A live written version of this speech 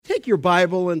take your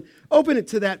Bible and open it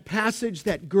to that passage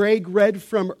that Greg read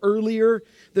from earlier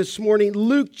this morning,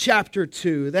 Luke chapter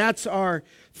 2. That's our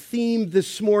theme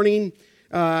this morning.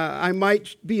 I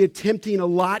might be attempting a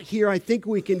lot here. I think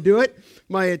we can do it.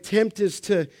 My attempt is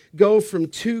to go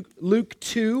from Luke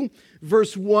 2,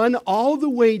 verse 1, all the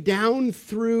way down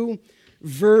through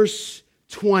verse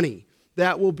 20.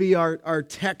 That will be our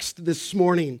text this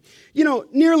morning. You know,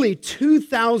 nearly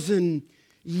 2,000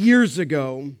 years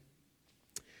ago,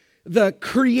 the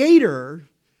creator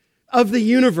of the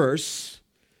universe,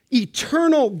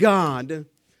 eternal God,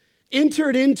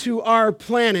 entered into our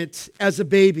planet as a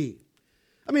baby.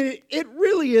 I mean, it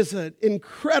really is an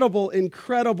incredible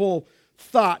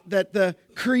thought that the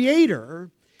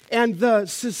creator and the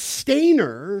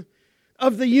sustainer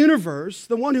of the universe,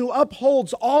 the one who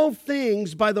upholds all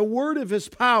things by the word of his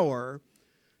power,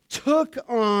 took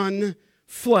on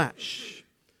flesh.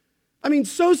 I mean,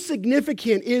 so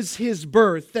significant is his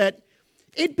birth that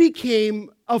it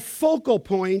became a focal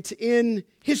point in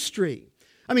history.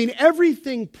 I mean,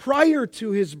 everything prior to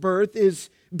his birth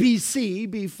is BC,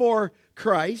 before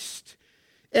Christ,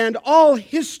 and all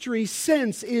history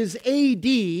since is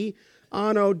AD,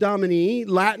 Anno Domini,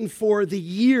 Latin for the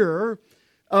year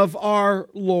of our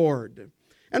Lord.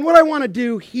 And what I want to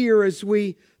do here as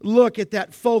we look at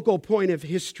that focal point of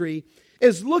history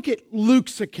is look at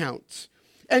Luke's account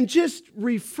and just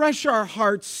refresh our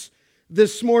hearts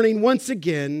this morning once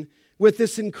again with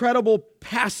this incredible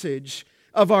passage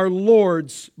of our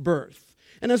Lord's birth.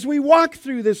 And as we walk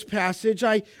through this passage,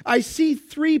 I see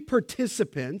three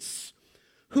participants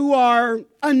who are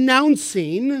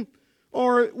announcing,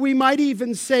 or we might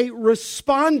even say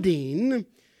responding,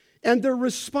 and they're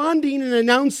responding and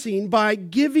announcing by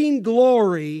giving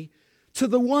glory to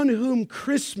the one whom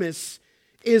Christmas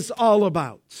is all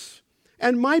about.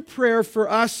 And my prayer for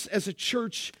us as a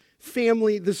church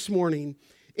family this morning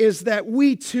is that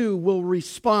we too will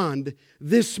respond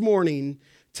this morning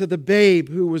to the babe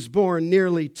who was born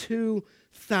nearly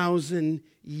 2,000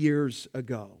 years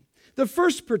ago. The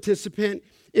first participant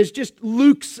is just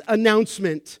Luke's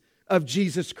announcement of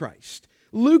Jesus Christ.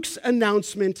 Luke's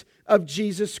announcement of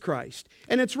Jesus Christ.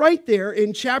 And it's right there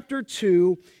in chapter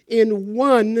 2 in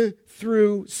 1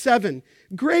 through 7.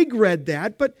 Greg read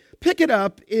that, but pick it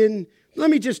up in, let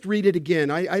me just read it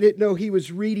again. I didn't know he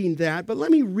was reading that, but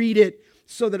let me read it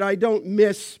so that I don't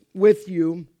miss with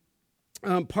you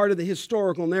part of the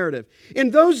historical narrative. In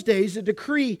those days, a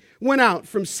decree went out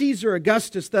from Caesar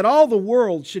Augustus that all the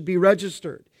world should be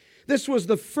registered. This was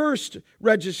the first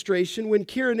registration when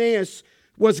Quirinius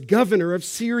was governor of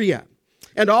Syria.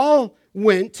 And all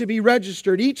went to be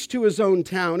registered, each to his own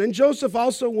town. And Joseph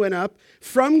also went up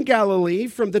from Galilee,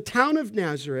 from the town of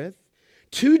Nazareth,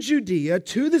 to Judea,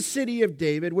 to the city of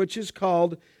David, which is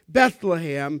called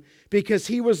Bethlehem, because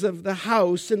he was of the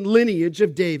house and lineage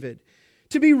of David,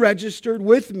 to be registered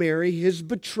with Mary, his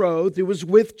betrothed, who was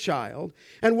with child.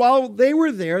 And while they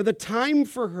were there, the time came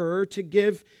for her to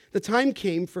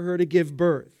give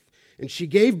birth. And she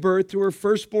gave birth to her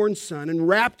firstborn son and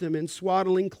wrapped him in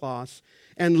swaddling cloths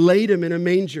and laid him in a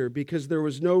manger because there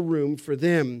was no room for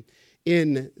them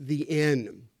in the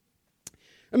inn.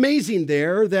 Amazing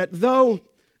there that though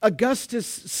Augustus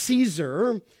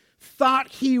Caesar thought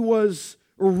he was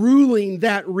ruling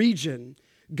that region,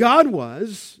 God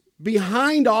was,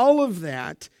 behind all of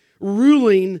that,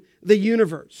 ruling the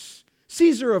universe.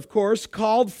 Caesar, of course,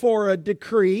 called for a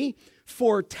decree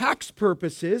for tax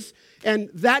purposes, and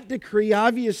that decree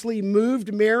obviously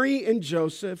moved Mary and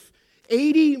Joseph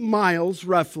 80 miles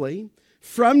roughly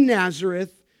from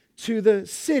Nazareth to the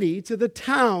city, to the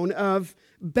town of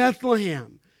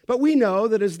Bethlehem. But we know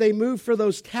that as they moved for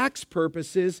those tax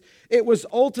purposes, it was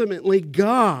ultimately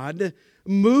God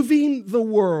moving the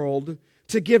world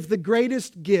to give the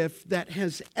greatest gift that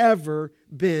has ever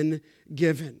been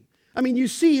given. I mean, you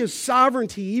see his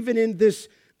sovereignty even in this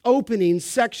opening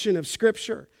section of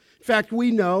Scripture. In fact,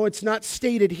 we know, it's not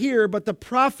stated here, but the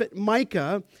prophet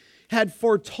Micah had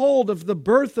foretold of the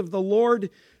birth of the Lord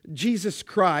Jesus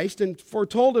Christ and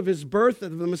foretold of his birth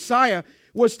of the Messiah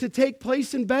was to take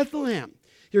place in Bethlehem.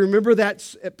 You remember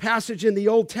that passage in the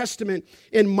Old Testament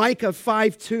in Micah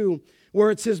 5:2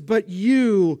 where it says, "But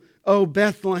you, O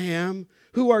Bethlehem,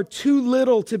 who are too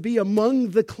little to be among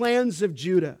the clans of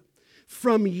Judah,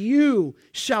 from you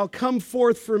shall come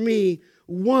forth for me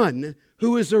one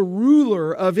who is a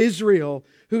ruler of Israel,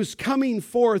 whose coming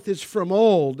forth is from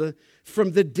old,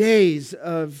 from the days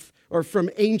of, or from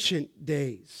ancient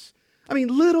days." I mean,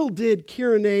 little did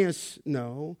Quirinius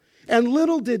know, and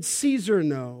little did Caesar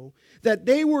know, that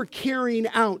they were carrying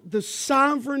out the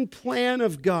sovereign plan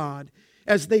of God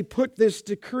as they put this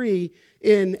decree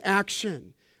in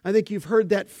action. I think you've heard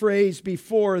that phrase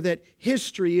before, that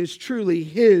history is truly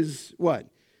His, what?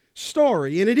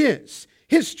 Story, and it is.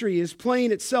 History is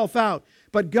playing itself out,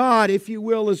 but God, if you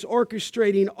will, is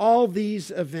orchestrating all these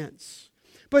events.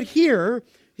 But here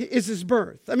is His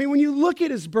birth. I mean, when you look at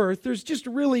His birth, there's just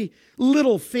really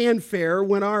little fanfare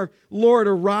when our Lord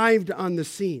arrived on the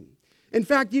scene. In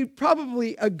fact, you'd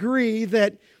probably agree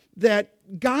that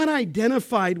God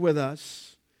identified with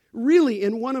us really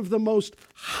in one of the most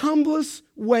humblest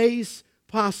ways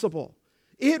possible.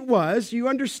 It was, you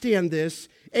understand this,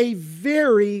 a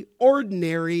very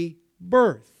ordinary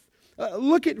birth.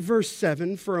 Look at verse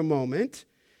 7 for a moment.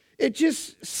 It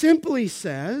just simply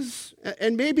says,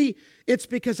 and maybe it's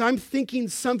because I'm thinking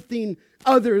something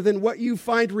other than what you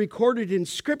find recorded in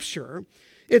Scripture.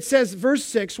 It says, verse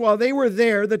 6, while they were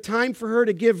there, the time for her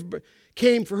to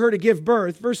came for her to give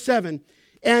birth. Verse 7,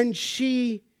 and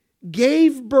she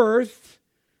gave birth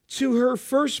to her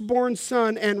firstborn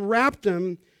son and wrapped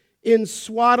him in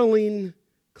swaddling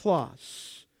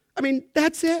cloths. I mean,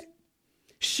 that's it.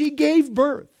 She gave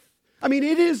birth. I mean,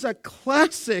 it is a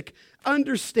classic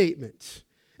understatement.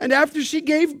 And after she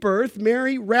gave birth,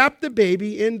 Mary wrapped the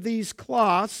baby in these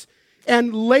cloths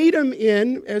and laid him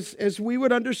in, as we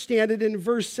would understand it in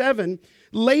verse 7,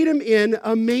 laid him in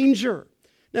a manger.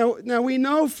 Now we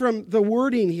know from the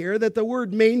wording here that the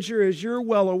word manger, as you're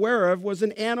well aware of, was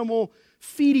an animal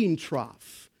feeding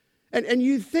trough. And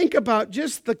you think about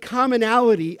just the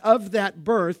commonality of that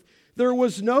birth. There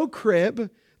was no crib,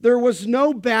 there was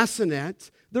no bassinet,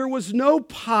 there was no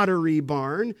pottery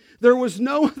barn, there was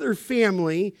no other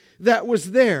family that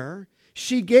was there.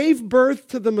 She gave birth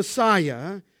to the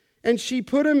Messiah, and she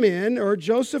put him in, or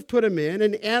Joseph put him in,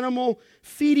 an animal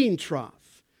feeding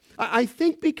trough. I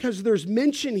think because there's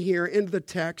mention here in the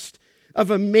text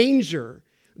of a manger,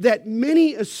 that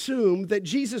many assume that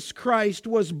Jesus Christ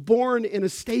was born in a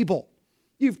stable.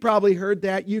 You've probably heard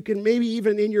that. You can maybe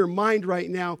even in your mind right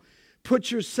now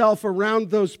put yourself around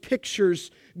those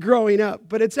pictures growing up.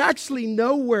 But it's actually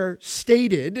nowhere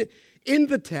stated in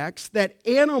the text that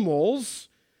animals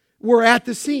were at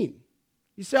the scene.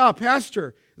 You say, oh,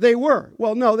 Pastor, they were.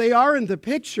 Well, no, they are in the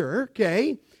picture,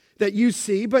 okay, that you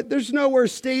see, but there's nowhere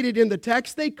stated in the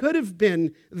text they could have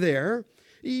been there.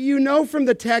 You know from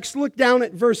the text, look down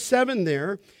at verse 7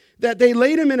 there, that they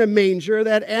laid him in a manger,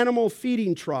 that animal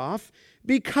feeding trough,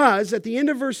 because at the end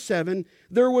of verse 7,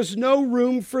 there was no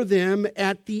room for them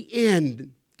at the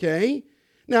end, okay?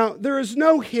 Now, there is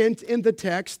no hint in the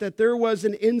text that there was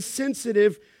an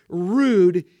insensitive,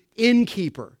 rude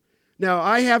innkeeper. Now,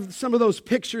 I have some of those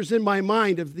pictures in my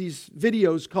mind of these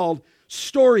videos called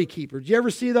Story Keeper. Do you ever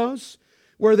see those?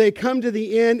 Where they come to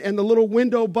the inn and the little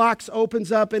window box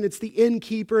opens up and it's the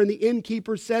innkeeper, and the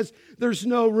innkeeper says there's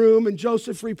no room, and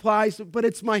Joseph replies, but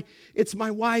it's my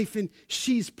wife and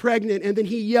she's pregnant, and then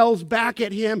he yells back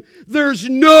at him, there's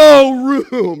no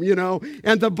room,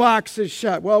 and the box is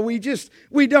shut. Well, we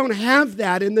don't have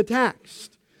that in the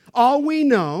text. All we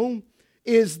know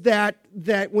is that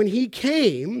when he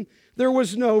came, there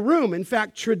was no room. In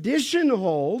fact, tradition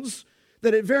holds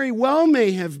that it very well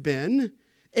may have been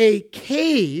a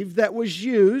cave that was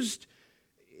used,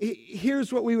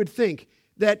 here's what we would think,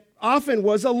 that often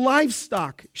was a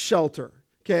livestock shelter,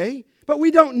 okay? But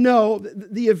we don't know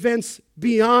the events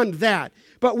beyond that.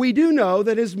 But we do know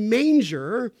that his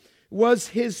manger was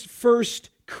his first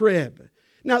crib.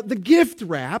 Now, the gift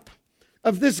wrap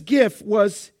of this gift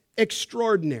was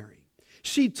extraordinary.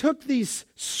 She took these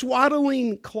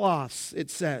swaddling cloths,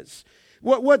 it says.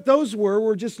 What those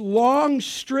were just long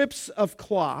strips of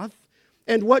cloth.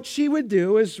 And what she would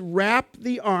do is wrap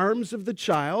the arms of the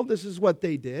child. This is what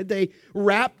they did. They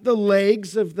wrapped the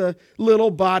legs of the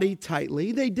little body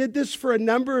tightly. They did this for a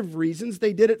number of reasons.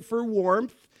 They did it for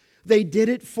warmth. They did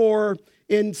it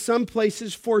in some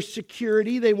places, for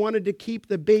security. They wanted to keep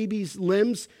the baby's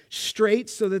limbs straight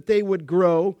so that they would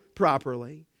grow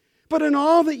properly. But in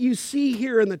all that you see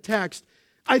here in the text,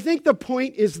 I think the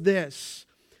point is this,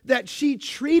 that she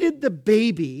treated the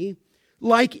baby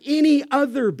like any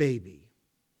other baby.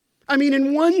 I mean,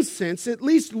 in one sense, at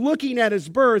least looking at his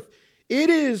birth, it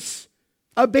is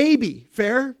a baby,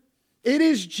 fair? It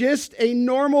is just a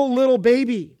normal little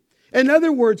baby. In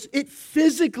other words, it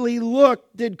physically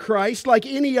did Christ like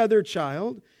any other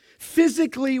child,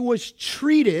 physically was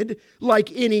treated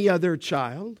like any other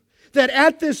child, that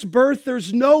at this birth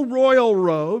there's no royal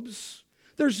robes,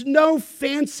 there's no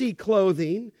fancy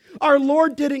clothing. Our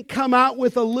Lord didn't come out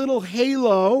with a little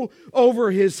halo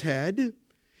over his head.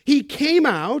 He came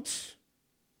out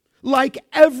like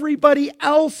everybody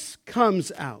else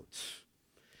comes out.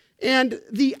 And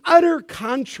the utter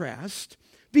contrast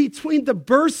between the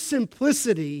birth's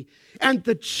simplicity and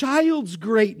the child's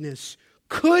greatness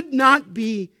could not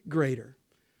be greater.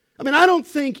 I mean, I don't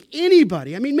think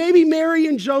anybody, maybe Mary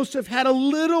and Joseph had a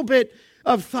little bit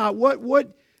of thought.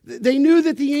 What they knew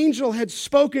that the angel had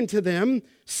spoken to them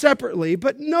separately,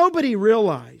 but nobody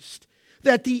realized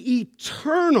that the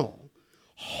eternal,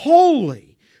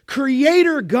 holy,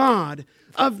 creator God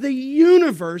of the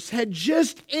universe had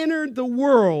just entered the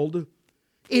world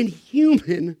in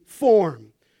human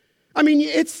form.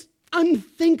 It's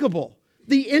unthinkable,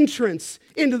 the entrance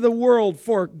into the world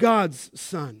for God's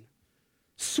Son.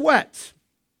 Sweat,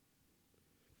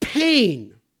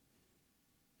 pain,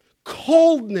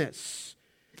 coldness,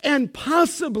 and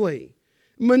possibly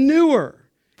manure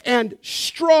and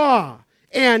straw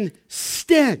and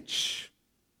stench.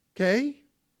 Okay?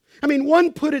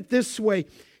 One put it this way.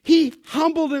 He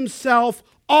humbled himself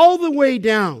all the way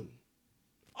down.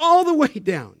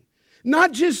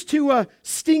 Not just to a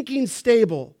stinking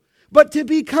stable, but to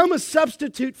become a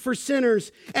substitute for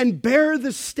sinners and bear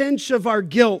the stench of our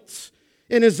guilt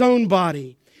in his own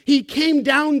body. He came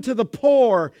down to the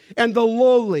poor and the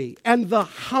lowly and the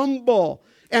humble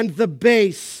and the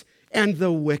base and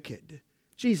the wicked.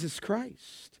 Jesus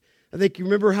Christ. I think you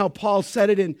remember how Paul said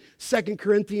it in 2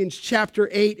 Corinthians chapter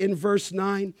 8 in verse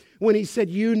 9 when he said,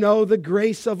 you know the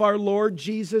grace of our Lord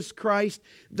Jesus Christ,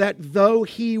 that though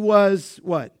he was,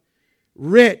 what?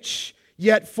 Rich,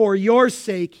 yet for your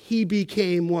sake he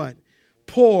became what?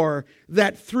 Poor,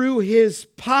 that through his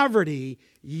poverty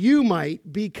you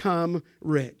might become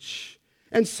rich.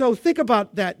 And so think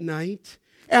about that night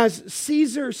as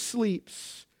Caesar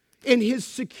sleeps in his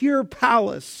secure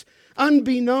palace,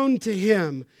 unbeknown to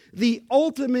him, the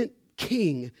ultimate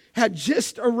king had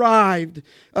just arrived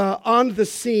on the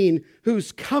scene,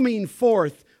 whose coming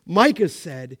forth, Micah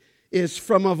said, is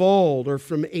from of old or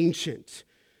from ancient.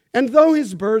 And though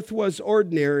his birth was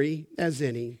ordinary as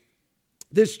any,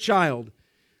 this child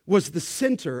was the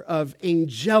center of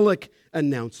angelic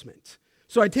announcement.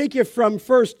 So I take you from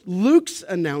first Luke's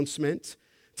announcement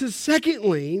to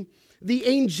secondly, the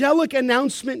angelic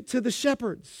announcement to the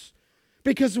shepherds.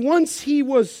 Because once he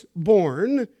was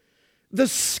born, the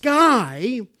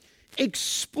sky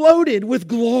exploded with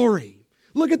glory.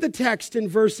 Look at the text in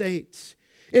verse 8.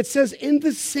 It says, in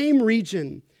the same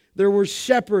region there were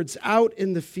shepherds out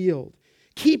in the field,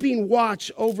 keeping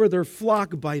watch over their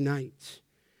flock by night.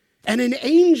 And an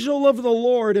angel of the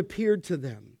Lord appeared to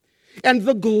them, and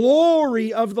the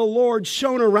glory of the Lord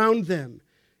shone around them,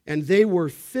 and they were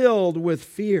filled with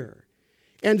fear.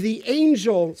 And the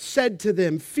angel said to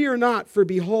them, fear not, for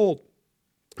behold,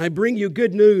 I bring you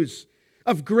good news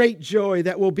of great joy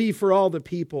that will be for all the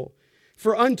people.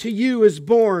 For unto you is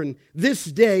born this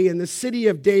day in the city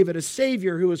of David a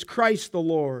Savior who is Christ the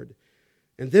Lord.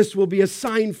 And this will be a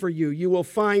sign for you. You will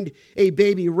find a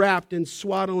baby wrapped in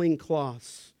swaddling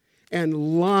cloths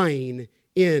and lying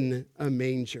in a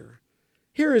manger.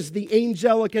 Here is the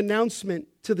angelic announcement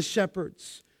to the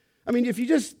shepherds. If you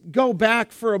just go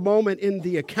back for a moment in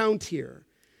the account here,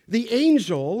 the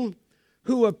angel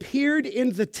who appeared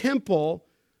in the temple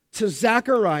to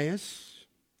Zacharias,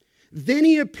 then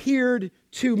he appeared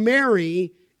to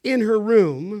Mary in her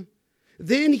room,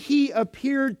 then he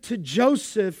appeared to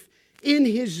Joseph in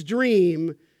his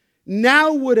dream,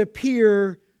 now would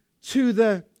appear to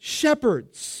the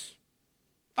shepherds.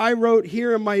 I wrote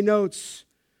here in my notes,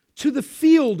 to the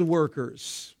field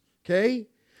workers, okay?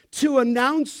 To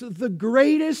announce the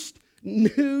greatest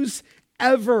news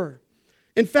ever.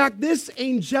 In fact, this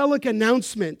angelic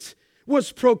announcement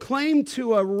was proclaimed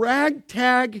to a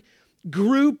ragtag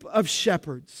group of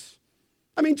shepherds.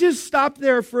 Just stop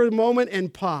there for a moment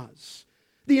and pause.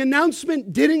 The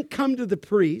announcement didn't come to the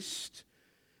priest.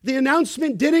 The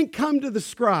announcement didn't come to the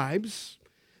scribes.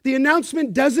 The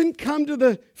announcement doesn't come to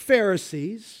the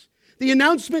Pharisees. The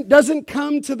announcement doesn't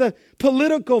come to the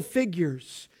political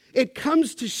figures. It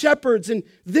comes to shepherds, and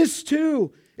this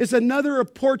too is another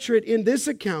portrait in this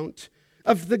account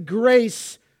of the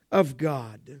grace of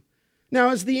God.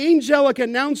 Now, as the angelic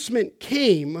announcement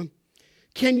came,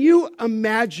 can you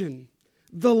imagine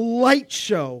the light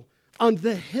show on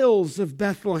the hills of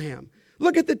Bethlehem?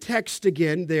 Look at the text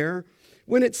again there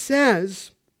when it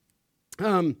says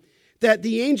that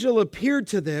the angel appeared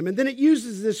to them, and then it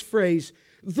uses this phrase,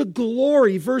 the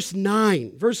glory, verse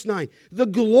 9, the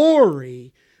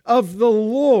glory of the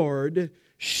Lord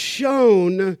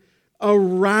shone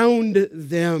around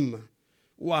them.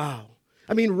 Wow.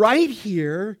 Right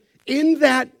here in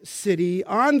that city,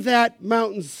 on that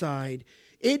mountainside,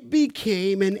 it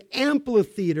became an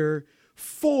amphitheater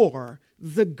for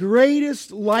the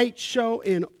greatest light show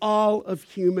in all of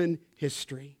human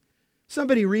history.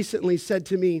 Somebody recently said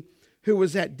to me, who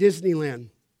was at Disneyland.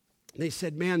 They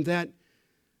said, man, that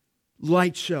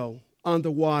light show on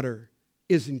the water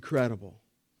is incredible.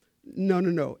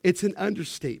 No. It's an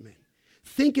understatement.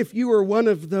 Think if you were one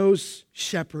of those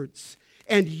shepherds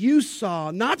and you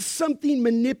saw not something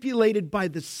manipulated by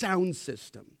the sound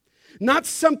system, not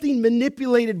something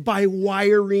manipulated by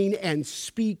wiring and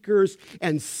speakers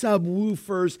and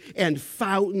subwoofers and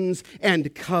fountains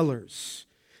and colors.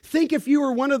 Think if you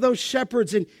were one of those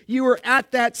shepherds and you were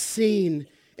at that scene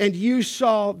and you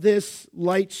saw this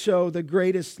light show, the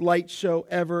greatest light show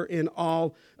ever in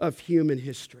all of human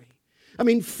history. I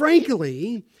mean,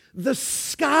 frankly, the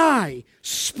sky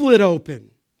split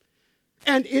open.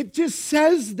 And it just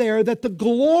says there that the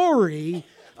glory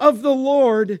of the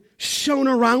Lord shone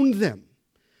around them.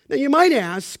 Now you might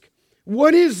ask,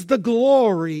 what is the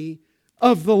glory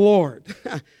of the Lord?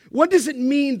 What does it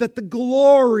mean that the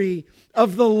glory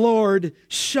of the Lord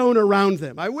shone around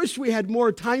them? I wish we had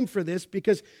more time for this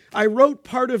because I wrote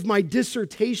part of my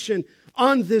dissertation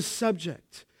on this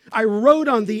subject. I wrote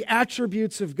on the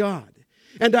attributes of God.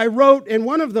 And I wrote, and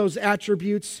one of those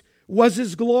attributes was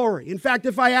His glory. In fact,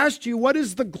 if I asked you, what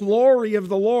is the glory of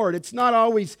the Lord? It's not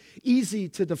always easy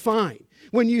to define.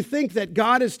 When you think that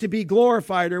God is to be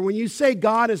glorified, or when you say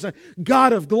God is a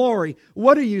God of glory,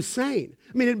 what are you saying?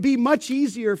 I mean, it'd be much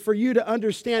easier for you to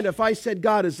understand if I said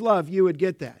God is love, you would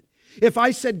get that. If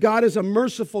I said God is a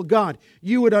merciful God,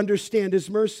 you would understand His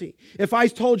mercy. If I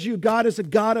told you God is a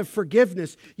God of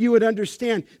forgiveness, you would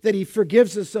understand that He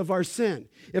forgives us of our sin.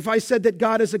 If I said that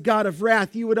God is a God of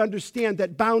wrath, you would understand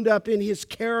that bound up in His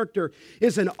character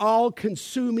is an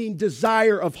all-consuming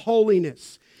desire of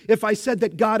holiness. If I said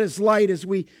that God is light, as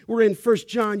we were in 1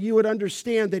 John, you would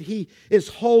understand that He is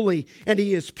holy and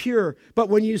He is pure. But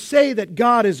when you say that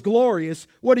God is glorious,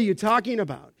 what are you talking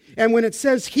about? And when it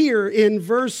says here in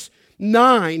verse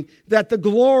 9 that the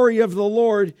glory of the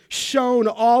Lord shone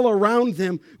all around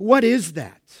them, what is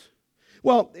that?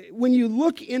 Well, when you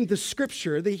look in the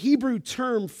Scripture, the Hebrew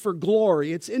term for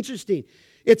glory, it's interesting.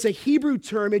 It's a Hebrew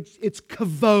term, it's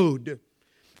kavod.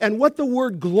 And what the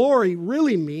word glory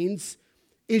really means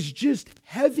is just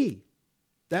heavy.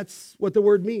 That's what the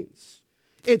word means.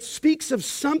 It speaks of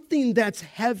something that's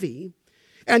heavy,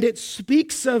 and it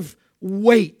speaks of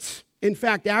weight. In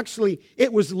fact, actually,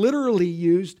 it was literally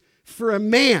used for a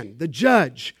man, the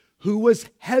judge, who was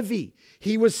heavy.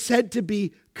 He was said to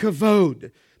be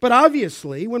kavod. But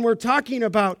obviously, when we're talking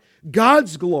about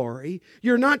God's glory,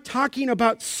 you're not talking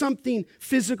about something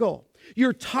physical.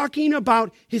 You're talking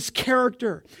about His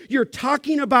character. You're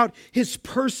talking about His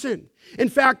person. In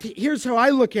fact, here's how I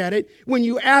look at it. When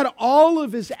you add all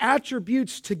of His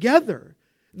attributes together,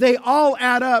 they all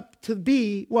add up to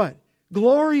be what?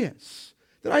 Glorious.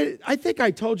 I think I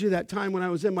told you that time when I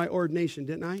was in my ordination,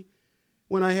 didn't I?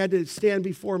 When I had to stand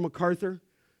before MacArthur.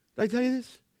 Did I tell you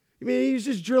this? I mean, he was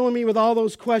just drilling me with all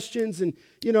those questions. And,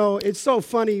 you know, it's so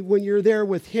funny when you're there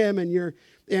with him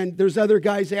and there's other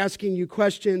guys asking you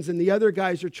questions, and the other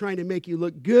guys are trying to make you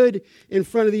look good in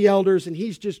front of the elders, and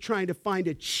he's just trying to find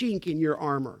a chink in your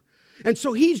armor. And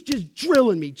so he's just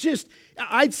drilling me.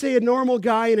 I'd say a normal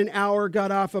guy in an hour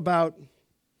got off about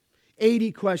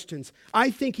 80 questions. I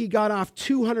think he got off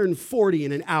 240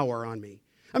 in an hour on me.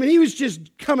 I mean, he was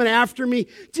just coming after me.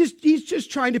 He's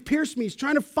just trying to pierce me. He's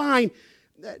trying to find,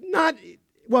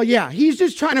 he's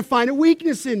just trying to find a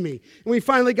weakness in me. And we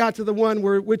finally got to the one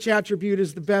where which attribute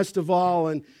is the best of all,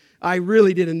 and I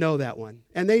really didn't know that one.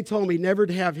 And they told me never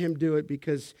to have him do it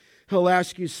because he'll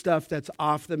ask you stuff that's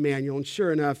off the manual. And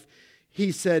sure enough,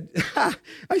 he said,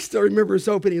 I still remember his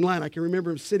opening line. I can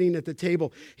remember him sitting at the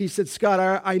table. He said,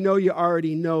 Scott, I know you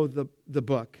already know the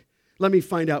book. Let me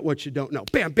find out what you don't know.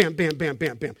 Bam, bam, bam, bam,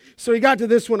 bam, bam. So he got to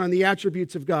this one on the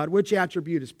attributes of God. Which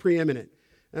attribute is preeminent?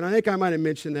 And I think I might have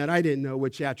mentioned that. I didn't know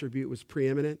which attribute was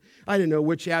preeminent. I didn't know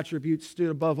which attribute stood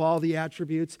above all the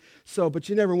attributes. But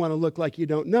you never want to look like you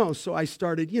don't know. So I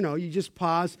started, you just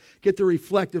pause, get the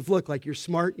reflective look like you're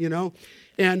smart,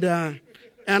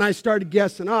 And I started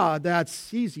guessing,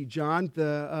 that's easy, John.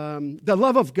 The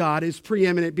love of God is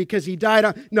preeminent because He died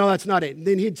on... No, that's not it. And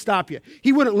then He'd stop you.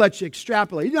 He wouldn't let you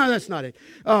extrapolate. No, that's not it.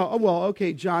 Oh, well,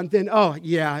 okay, John. Then,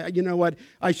 yeah, you know what?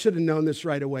 I should have known this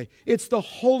right away. It's the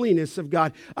holiness of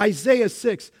God. Isaiah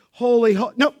 6, holy...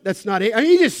 No, that's not it. I mean,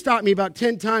 he just stopped me about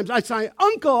 10 times. I said,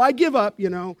 Uncle, I give up,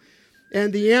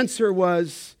 And the answer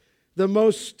was the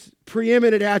most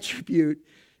preeminent attribute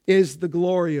is the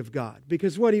glory of God.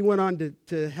 Because what he went on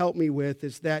to help me with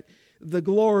is that the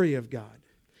glory of God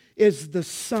is the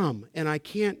sum, and I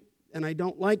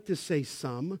don't like to say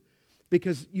sum,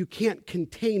 because you can't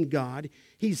contain God.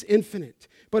 He's infinite.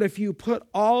 But if you put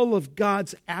all of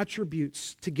God's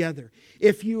attributes together,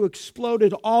 if you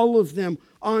exploded all of them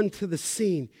onto the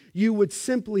scene, you would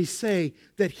simply say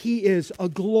that He is a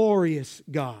glorious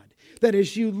God. That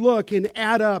as you look and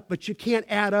add up, but you can't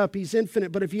add up, He's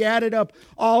infinite, but if you added up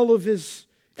all of His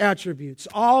attributes,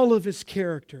 all of His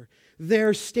character,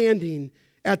 there standing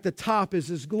at the top is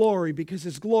His glory, because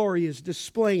His glory is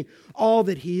displaying all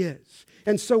that He is.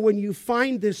 And so when you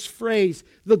find this phrase,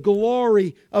 the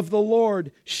glory of the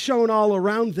Lord shone all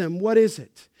around them, what is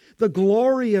it? The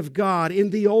glory of God in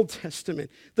the Old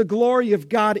Testament, the glory of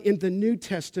God in the New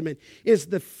Testament is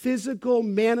the physical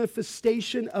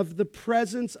manifestation of the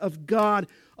presence of God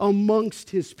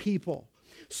amongst His people.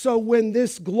 So when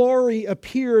this glory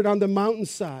appeared on the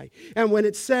mountainside, and when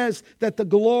it says that the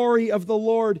glory of the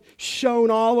Lord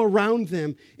shone all around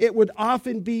them, it would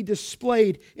often be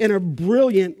displayed in a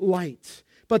brilliant light.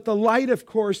 But the light, of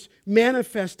course,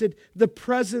 manifested the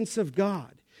presence of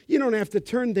God. You don't have to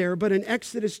turn there, but in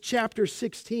Exodus chapter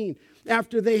 16,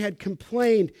 after they had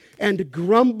complained and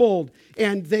grumbled,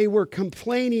 and they were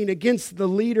complaining against the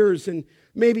leaders, and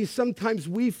maybe sometimes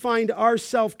we find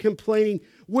ourselves complaining,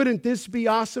 wouldn't this be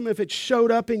awesome if it showed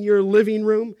up in your living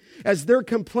room? As they're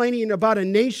complaining about a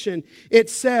nation, it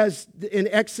says in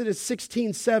Exodus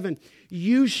 16:7,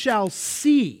 you shall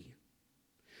see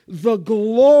the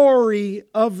glory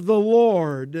of the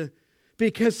Lord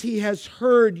because He has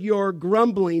heard your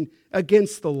grumbling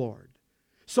against the Lord.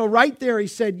 So right there He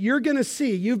said, you're going to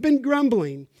see, you've been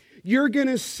grumbling, you're going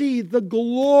to see the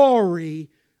glory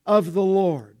of the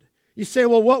Lord. You say,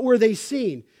 well, what were they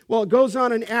seeing? Well, it goes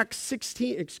on in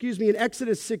in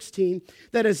Exodus 16,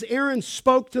 that as Aaron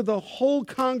spoke to the whole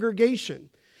congregation,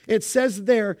 it says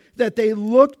there that they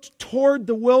looked toward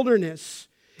the wilderness,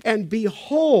 and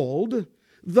behold,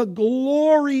 the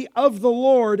glory of the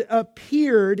Lord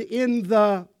appeared in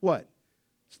the, what?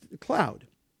 The cloud.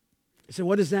 I said,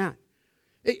 what is that?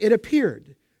 It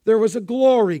appeared. There was a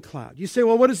glory cloud. You say,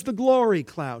 well, what is the glory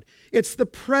cloud? It's the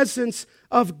presence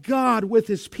of God with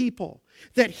His people.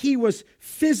 That He was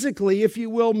physically, if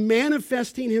you will,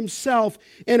 manifesting Himself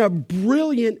in a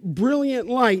brilliant, brilliant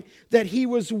light, that He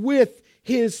was with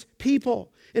His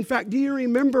people. In fact, do you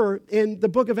remember in the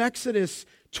book of Exodus,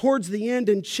 towards the end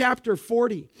in chapter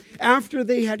 40, after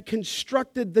they had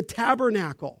constructed the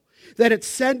tabernacle, that it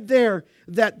said there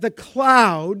that the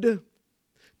cloud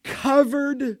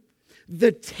covered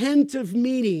the tent of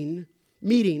meeting,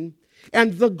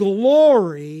 and the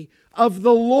glory of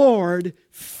the Lord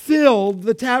filled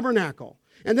the tabernacle.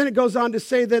 And then it goes on to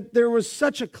say that there was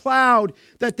such a cloud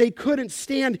that they couldn't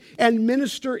stand and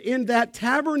minister in that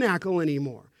tabernacle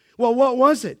anymore. Well, what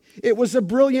was it? It was a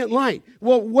brilliant light.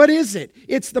 Well, what is it?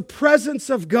 It's the presence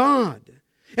of God.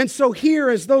 And so here,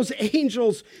 as those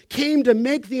angels came to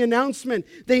make the announcement,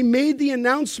 they made the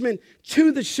announcement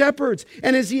to the shepherds.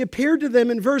 And as He appeared to them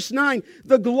in verse 9,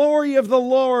 the glory of the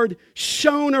Lord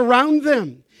shone around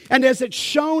them. And as it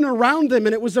shone around them,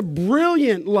 and it was a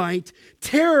brilliant light,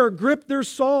 terror gripped their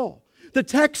soul. The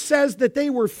text says that they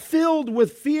were filled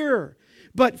with fear.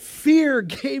 But fear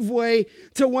gave way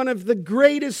to one of the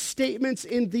greatest statements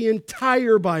in the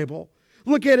entire Bible.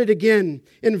 Look at it again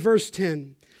in verse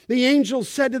 10. The angel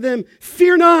said to them,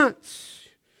 fear not,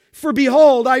 for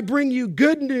behold, I bring you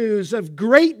good news of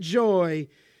great joy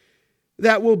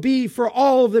that will be for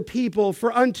all the people.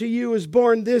 For unto you is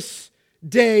born this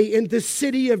day in the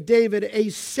city of David a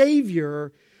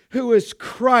Savior who is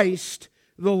Christ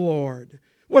the Lord.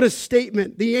 What a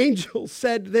statement. The angel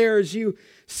said there, as you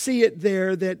see it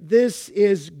there, that this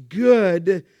is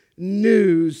good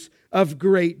news of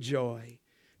great joy.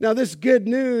 Now, this good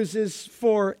news is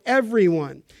for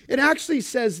everyone. It actually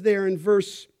says there in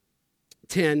verse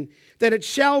 10 that it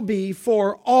shall be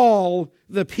for all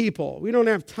the people. We don't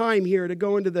have time here to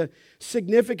go into the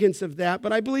significance of that,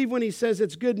 but I believe when he says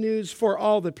it's good news for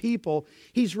all the people,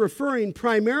 he's referring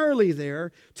primarily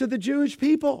there to the Jewish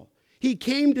people. He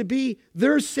came to be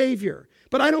their Savior.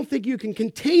 But I don't think you can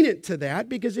contain it to that,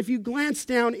 because if you glance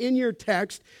down in your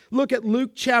text, look at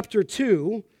Luke chapter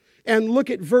 2, and look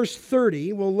at verse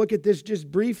 30. We'll look at this just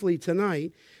briefly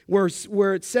tonight,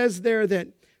 where it says there that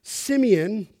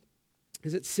Simeon,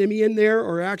 is it Simeon there,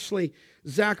 or actually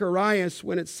Zacharias,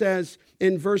 when it says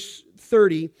in verse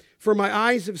 30, for my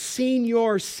eyes have seen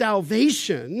your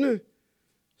salvation,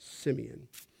 Simeon,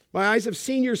 my eyes have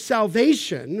seen your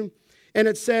salvation. And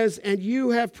it says, and you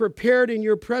have prepared in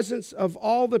your presence of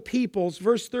all the peoples,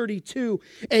 verse 32,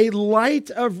 a light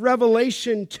of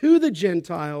revelation to the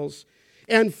Gentiles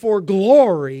and for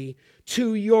glory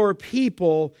to your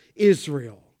people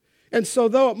Israel. And so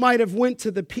though it might have went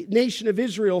to the nation of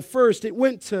Israel first, it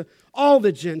went to all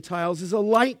the Gentiles as a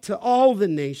light to all the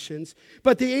nations.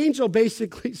 But the angel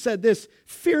basically said this,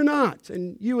 fear not.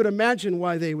 And you would imagine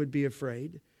why they would be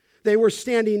afraid. They were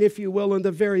standing, if you will, in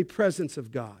the very presence of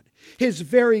God. His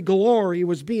very glory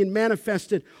was being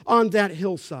manifested on that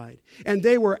hillside. And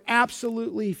they were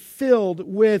absolutely filled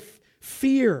with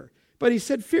fear. But he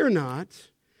said, fear not.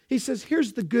 He says,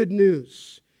 here's the good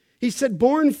news. He said,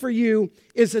 born for you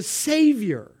is a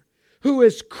Savior who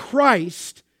is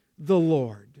Christ the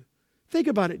Lord. Think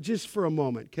about it just for a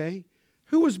moment, okay?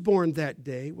 Who was born that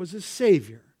day was a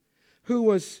Savior who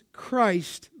was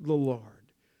Christ the Lord.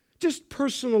 Just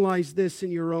personalize this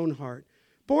in your own heart.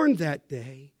 Born that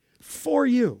day for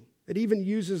you. It even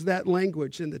uses that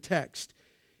language in the text.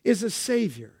 Is a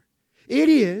Savior. It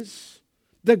is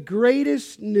the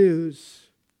greatest news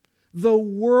the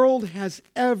world has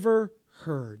ever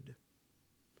heard.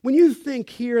 When you think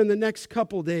here in the next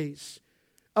couple days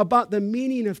about the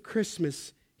meaning of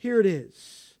Christmas, here it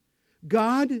is.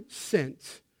 God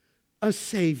sent a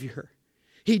Savior.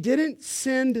 He didn't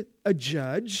send a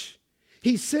judge.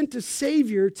 He sent a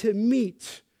Savior to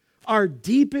meet our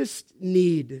deepest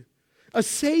need. A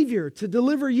Savior to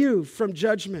deliver you from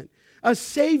judgment. A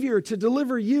Savior to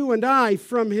deliver you and I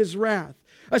from His wrath.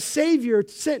 A Savior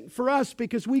sent for us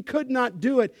because we could not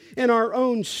do it in our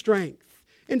own strength.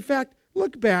 In fact,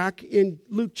 look back in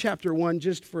Luke chapter 1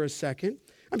 just for a second.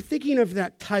 I'm thinking of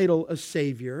that title, a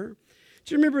Savior.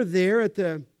 Do you remember there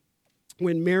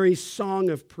when Mary's song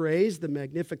of praise, the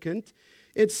Magnificat,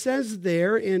 it says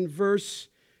there in verse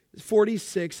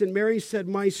 46, and Mary said,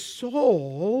 my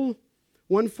soul,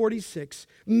 146,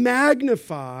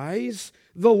 magnifies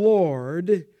the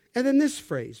Lord. And then this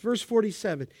phrase, verse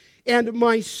 47, and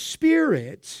my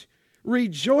spirit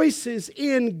rejoices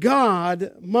in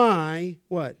God, my,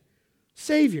 what?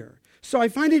 Savior. So I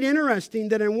find it interesting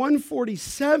that in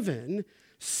 147,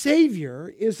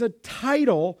 Savior is a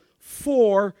title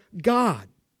for God.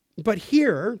 But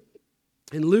here,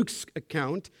 in Luke's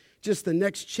account, just the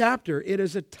next chapter, it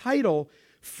is a title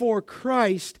for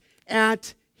Christ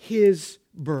at His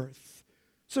birth.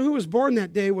 So who was born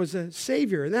that day was a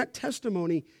Savior, and that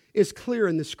testimony is clear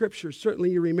in the Scriptures.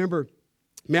 Certainly you remember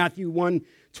Matthew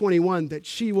 1:21, that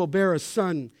she will bear a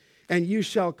son, and you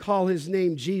shall call his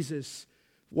name Jesus.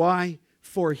 Why?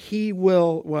 For he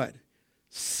will, what?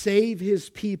 Save his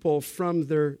people from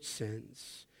their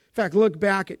sins. In fact, look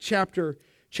back at chapter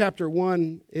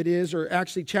 1, it is, or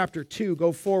actually chapter 2,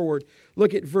 go forward.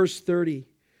 Look at verse 30.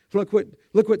 Look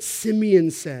what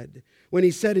Simeon said when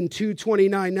he said in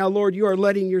 2:29, now, Lord, you are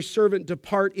letting your servant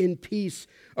depart in peace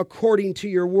according to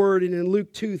your word. And in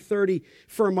Luke 2:30,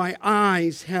 for my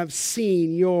eyes have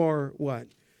seen your, what?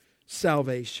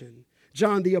 Salvation.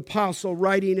 John the Apostle,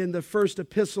 writing in the first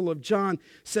epistle of John,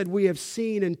 said, we have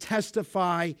seen and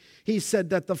testify. He said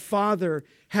that the Father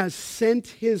has sent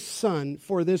his Son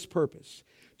for this purpose,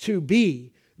 to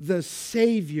be the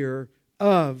Savior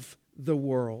of the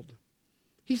world.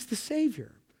 He's the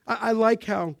Savior. I like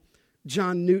how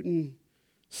John Newton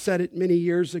said it many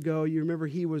years ago. You remember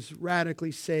he was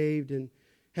radically saved and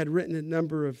had written a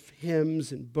number of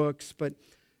hymns and books. But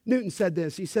Newton said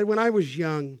this. He said, when I was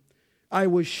young, I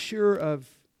was sure of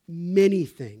many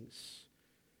things.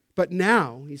 But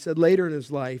now, he said later in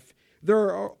his life,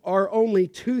 there are only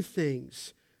two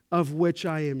things of which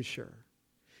I am sure.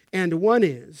 And one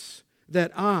is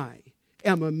that I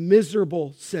am a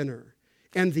miserable sinner,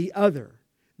 and the other,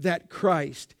 that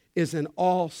Christ is an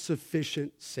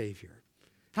all-sufficient Savior.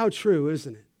 How true,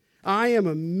 isn't it? I am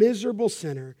a miserable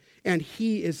sinner, and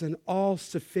He is an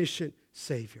all-sufficient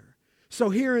Savior. So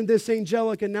here in this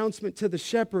angelic announcement to the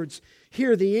shepherds,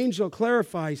 here the angel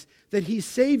clarifies that He's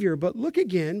Savior. But look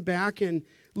again back in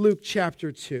Luke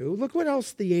chapter 2. Look what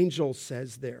else the angel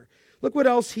says there. Look what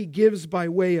else he gives by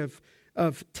way of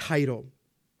title.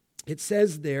 It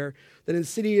says there that in the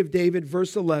city of David,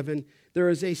 verse 11, there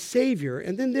is a Savior.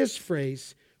 And then this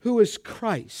phrase, who is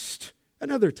Christ,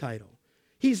 another title.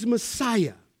 He's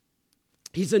Messiah.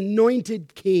 He's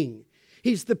anointed king.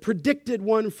 He's the predicted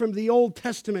one from the Old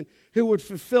Testament who would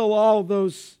fulfill all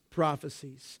those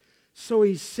prophecies. So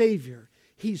he's Savior.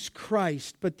 He's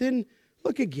Christ. But then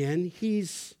look again,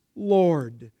 he's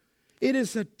Lord. It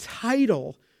is a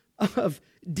title of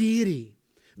deity,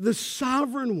 the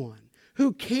sovereign one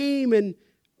who came in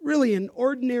really an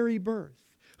ordinary birth,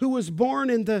 who was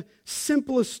born in the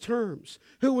simplest terms,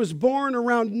 who was born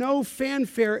around no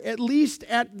fanfare, at least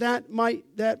at that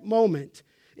moment,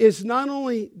 is not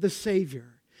only the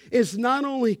Savior, is not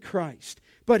only Christ,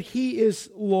 but He is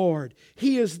Lord.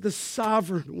 He is the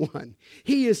sovereign one.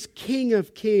 He is King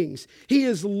of kings. He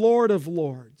is Lord of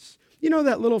lords. You know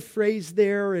that little phrase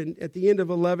there and at the end of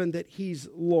 11 that he's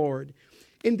Lord.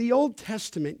 In the Old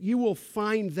Testament, you will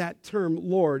find that term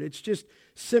Lord. It's just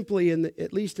simply,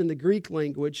 at least in the Greek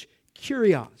language,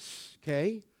 Kyrios,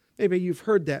 okay? Maybe you've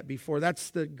heard that before.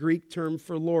 That's the Greek term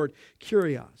for Lord,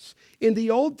 Kyrios. In the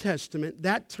Old Testament,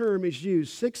 that term is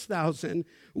used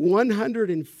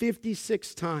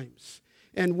 6,156 times.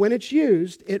 And when it's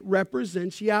used, it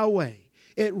represents Yahweh.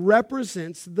 It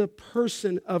represents the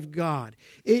person of God.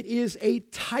 It is a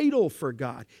title for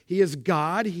God. He is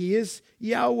God. He is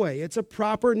Yahweh. It's a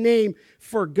proper name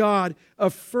for God,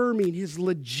 affirming his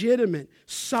legitimate,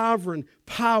 sovereign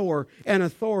power and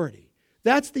authority.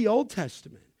 That's the Old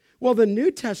Testament. Well, the New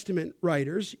Testament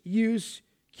writers use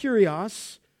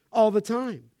Kyrios all the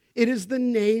time. It is the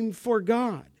name for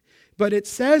God. But it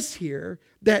says here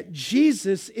that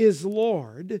Jesus is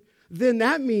Lord. Then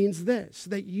that means this,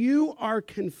 that you are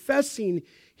confessing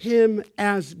him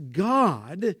as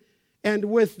God, and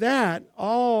with that,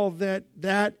 all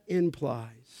that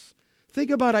implies.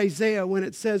 Think about Isaiah when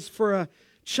it says, for a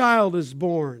child is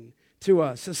born to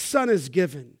us, a son is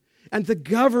given, and the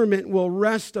government will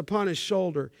rest upon his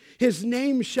shoulder. His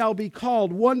name shall be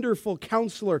called Wonderful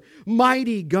Counselor,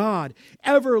 Mighty God,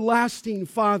 Everlasting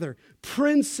Father,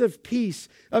 Prince of Peace.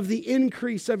 Of the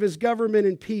increase of his government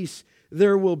and peace,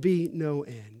 there will be no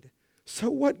end. So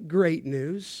what great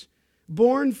news.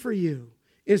 Born for you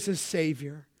is a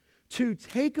Savior to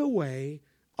take away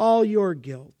all your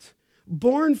guilt.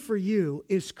 Born for you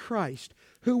is Christ,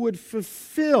 who would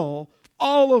fulfill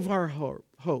all of our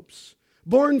hopes.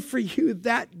 Born for you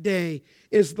that day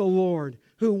is the Lord,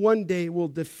 who one day will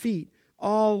defeat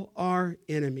all our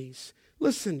enemies.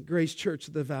 Listen, Grace Church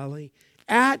of the Valley,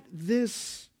 at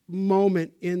this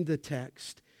moment in the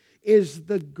text is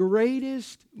the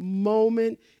greatest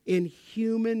moment in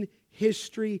human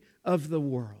history of the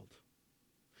world.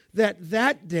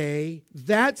 That day,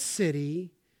 that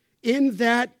city, in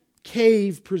that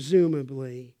cave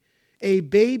presumably, a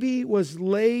baby was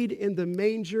laid in the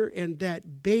manger, and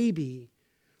that baby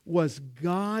was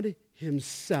God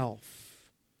himself.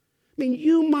 I mean,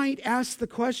 you might ask the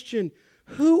question,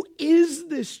 who is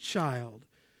this child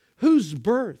whose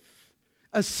birth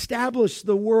established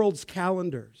the world's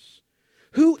calendars?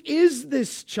 Who is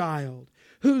this child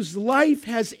whose life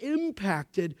has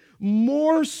impacted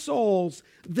more souls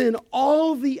than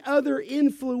all the other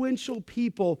influential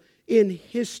people in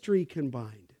history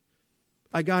combined?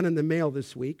 I got in the mail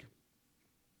this week.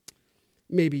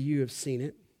 Maybe you have seen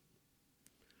it.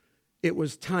 It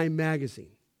was Time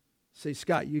magazine. Say,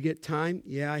 Scott, you get Time?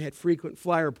 Yeah, I had frequent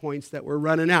flyer points that were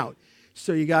running out.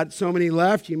 So you got so many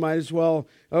left, you might as well,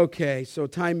 okay. So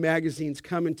Time magazine's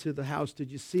coming to the house. Did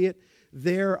you see it?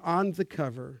 There on the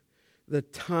cover, the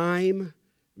Time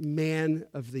Man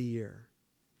of the Year.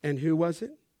 And who was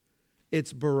it?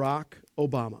 It's Barack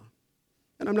Obama.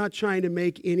 And I'm not trying to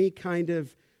make any kind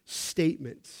of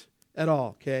statement at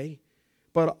all, okay?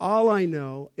 But all I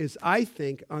know is I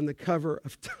think on the cover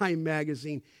of Time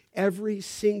magazine every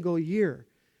single year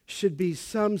should be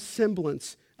some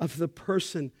semblance of the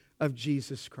person of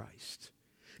Jesus Christ.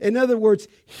 In other words,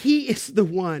 he is the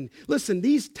one. Listen,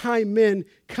 these Time men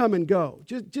come and go,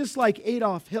 just like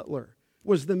Adolf Hitler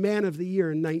was the man of the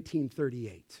year in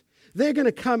 1938. They're going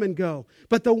to come and go.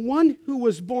 But the one who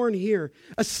was born here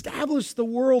established the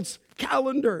world's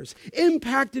calendars,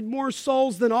 impacted more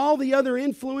souls than all the other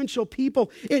influential people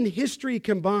in history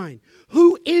combined.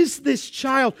 Who is this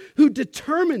child who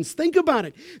determines, think about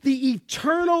it, the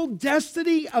eternal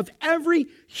destiny of every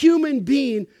human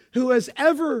being who has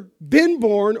ever been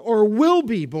born or will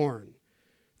be born?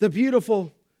 The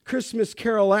beautiful Christmas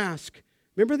carol asks,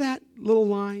 remember that little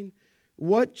line?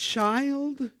 What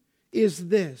child is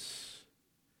this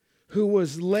who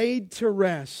was laid to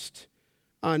rest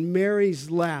on Mary's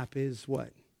lap is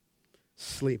what?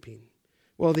 Sleeping.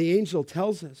 Well, the angel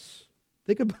tells us,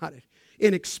 think about it,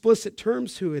 in explicit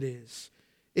terms who it is.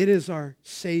 It is our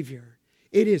Savior.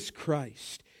 It is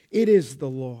Christ. It is the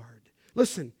Lord.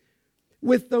 Listen,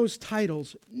 with those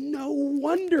titles, no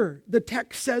wonder the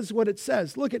text says what it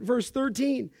says. Look at verse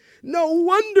 13. No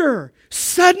wonder,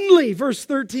 suddenly, verse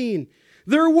 13,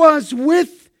 there was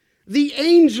with the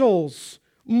angels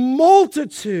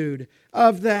multitude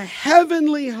of the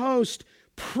heavenly host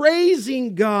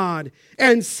praising God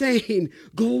and saying,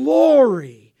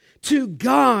 glory to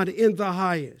God in the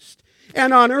highest,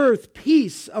 and on earth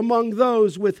peace among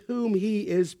those with whom he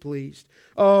is pleased.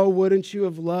 Oh, wouldn't you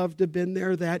have loved to have been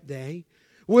there that day?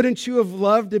 Wouldn't you have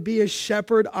loved to be a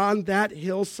shepherd on that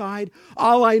hillside?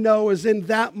 All I know is in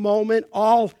that moment,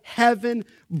 all heaven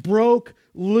broke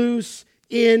loose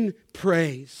in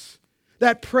praise.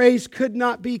 That praise could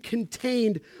not be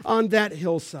contained on that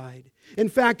hillside. In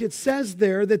fact, it says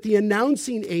there that the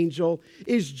announcing angel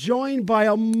is joined by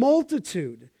a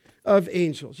multitude of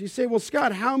angels. You say, well,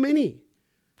 Scott, how many?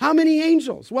 How many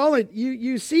angels? Well,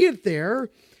 you see it there.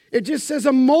 It just says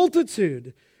a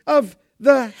multitude of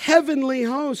the heavenly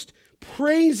host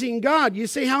praising God. You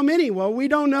say, how many? Well, we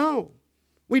don't know.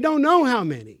 We don't know how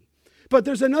many. But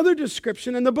there's another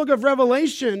description in the book of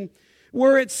Revelation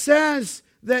where it says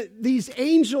that these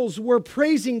angels were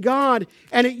praising God,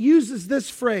 and it uses this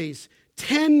phrase,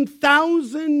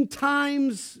 10,000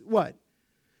 times what?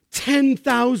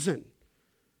 10,000.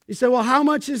 You say, well, how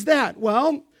much is that?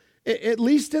 Well, at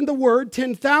least in the word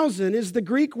 10,000 is the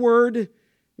Greek word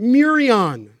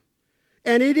myrion.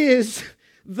 And it is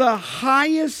the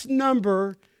highest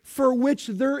number for which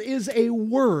there is a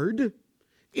word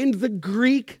in the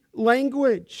Greek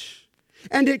language.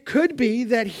 And it could be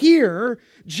that here,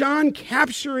 John,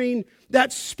 capturing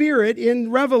that spirit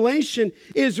in Revelation,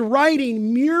 is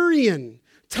writing myrion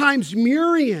times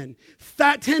myrion,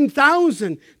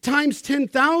 10,000 times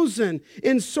 10,000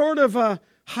 in sort of a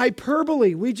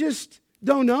hyperbole. We just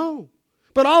don't know.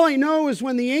 But all I know is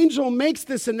when the angel makes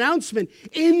this announcement,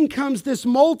 in comes this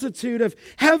multitude of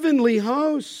heavenly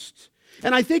hosts.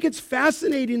 And I think it's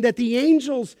fascinating that the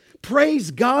angels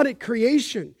praise God at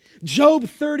creation. Job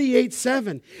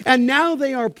 38:7. And now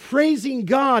they are praising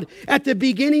God at the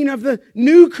beginning of the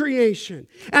new creation.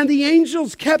 And the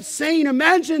angels kept saying,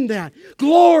 imagine that.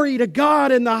 Glory to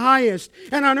God in the highest,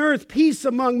 and on earth peace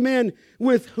among men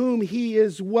with whom he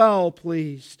is well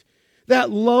pleased. That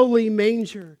lowly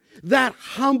manger, that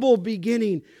humble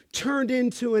beginning turned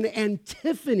into an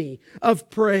antiphony of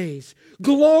praise.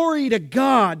 Glory to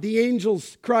God, the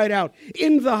angels cried out,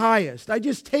 in the highest. I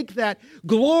just take that,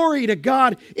 glory to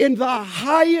God, in the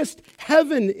highest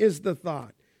heaven is the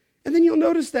thought. And then you'll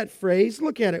notice that phrase,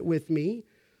 look at it with me.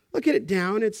 Look at it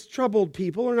down, it's troubled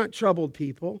people or not troubled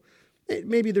people.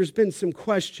 Maybe there's been some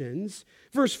questions.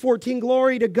 Verse 14,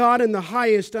 glory to God in the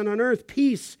highest, and on earth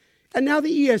peace. And now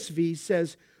the ESV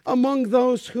says, among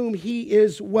those whom he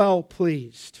is well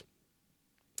pleased.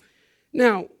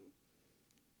 Now,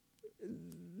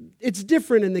 it's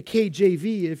different in the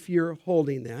KJV if you're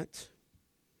holding that.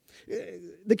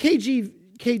 The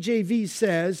KJV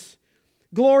says,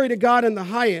 glory to God in the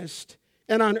highest,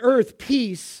 and on earth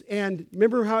peace, and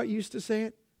remember how it used to say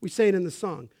it? We say it in the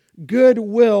song,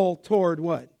 goodwill toward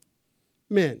what?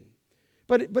 Men.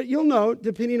 But you'll note,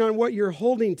 depending on what you're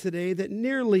holding today, that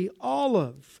nearly all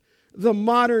of the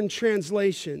modern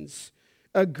translations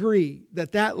agree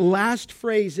that that last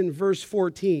phrase in verse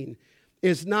 14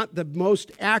 is not the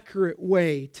most accurate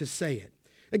way to say it.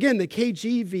 Again, the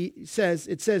KJV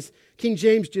says, King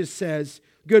James just says,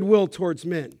 goodwill towards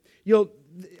men.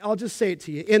 I'll just say it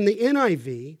to you. In the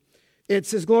NIV, it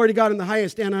says, glory to God in the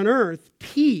highest, and on earth,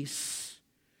 peace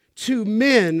to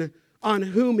men on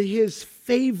whom his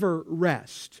favor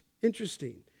rests.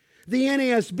 Interesting. The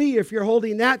NASB, if you're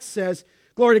holding that, says,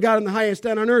 glory to God in the highest,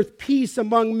 and on earth, peace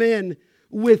among men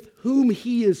with whom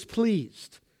he is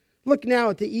pleased. Look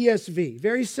now at the ESV,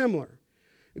 very similar.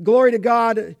 Glory to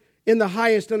God in the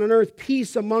highest, and on earth,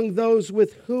 peace among those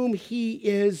with whom he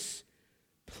is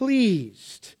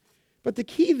pleased. But the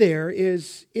key there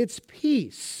is it's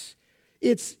peace.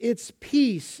 It's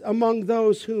peace among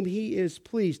those whom he is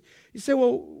pleased. You say,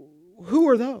 well, who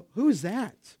are those? Who is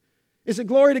that? Is it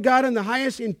glory to God in the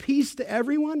highest and peace to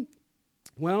everyone?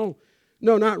 Well,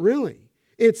 no, not really.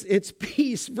 It's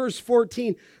peace, verse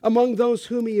 14, among those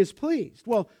whom he is pleased.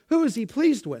 Well, who is he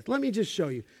pleased with? Let me just show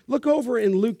you. Look over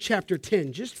in Luke chapter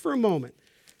 10, just for a moment.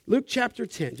 Luke chapter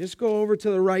 10, just go over to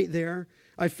the right there.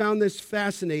 I found this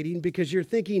fascinating because you're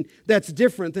thinking that's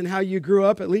different than how you grew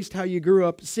up, at least how you grew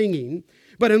up singing.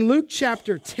 But in Luke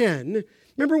chapter 10,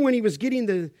 remember when he was getting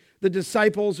the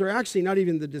disciples, or actually not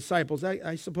even the disciples,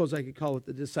 I suppose I could call it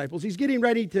the disciples. He's getting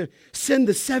ready to send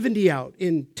the 70 out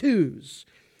in twos.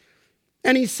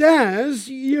 And he says,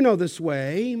 you know this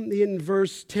way, in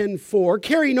verse 10:4,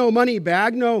 carry no money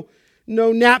bag, no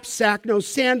knapsack, no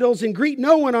sandals, and greet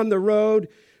no one on the road.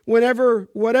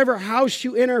 Whatever house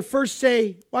you enter, first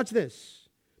say, watch this,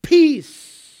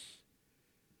 peace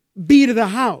be to the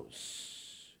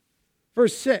house.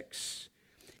 Verse 6,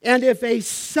 and if a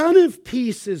son of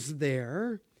peace is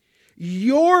there,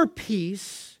 your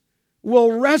peace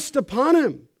will rest upon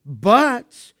him.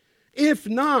 But if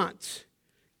not,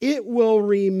 it will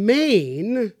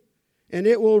remain and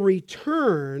it will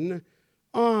return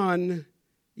on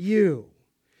you.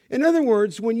 In other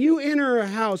words, when you enter a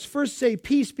house, first say,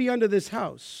 peace be unto this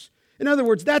house. In other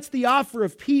words, that's the offer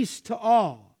of peace to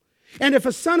all. And if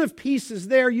a son of peace is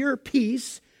there, your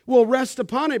peace will rest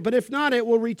upon it. But if not, it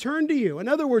will return to you. In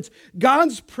other words,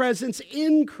 God's presence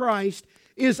in Christ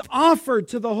is offered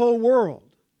to the whole world,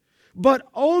 but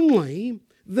only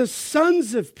the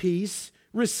sons of peace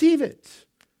receive it.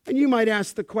 And you might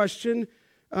ask the question,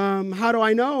 how do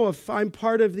I know if I'm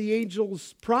part of the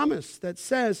angel's promise that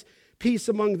says, peace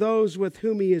among those with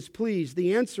whom he is pleased?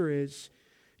 The answer is,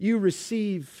 you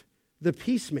receive the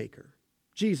peacemaker,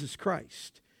 Jesus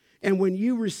Christ. And when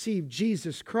you receive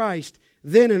Jesus Christ,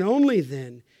 then and only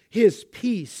then, his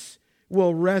peace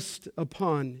will rest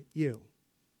upon you.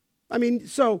 I mean,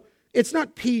 so it's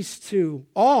not peace to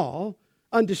all,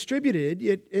 undistributed.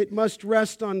 It must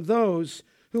rest on those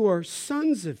who are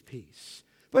sons of peace.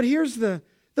 But here's the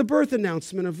birth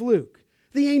announcement of Luke,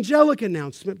 the angelic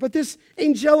announcement. But this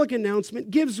angelic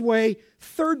announcement gives way,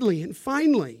 thirdly and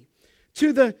finally,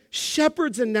 to the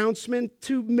shepherd's announcement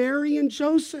to Mary and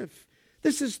Joseph.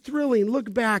 This is thrilling.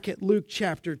 Look back at Luke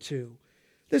chapter 2.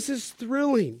 This is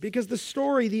thrilling because the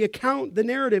story, the account, the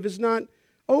narrative is not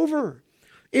over.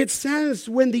 It says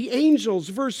when the angels,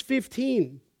 verse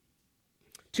 15,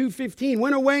 2:15,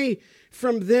 went away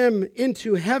from them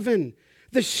into heaven,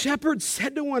 the shepherds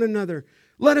said to one another,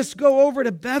 let us go over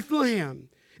to Bethlehem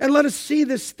and let us see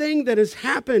this thing that has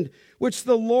happened, which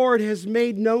the Lord has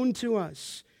made known to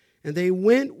us. And they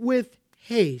went with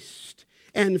haste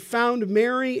and found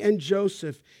Mary and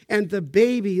Joseph and the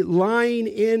baby lying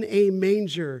in a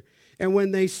manger. And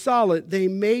when they saw it, they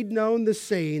made known the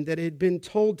saying that had been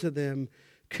told to them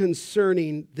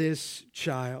concerning this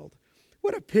child.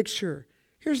 What a picture.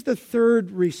 Here's the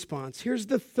third response. Here's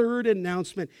the third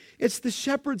announcement. It's the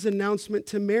shepherd's announcement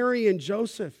to Mary and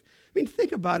Joseph. I mean,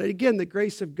 think about it. Again, the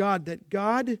grace of God, that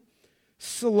God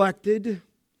selected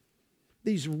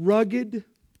these rugged,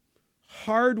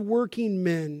 hard-working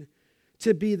men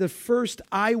to be the first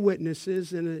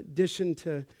eyewitnesses, in addition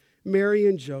to Mary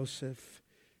and Joseph,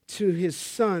 to his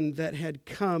son that had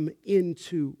come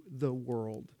into the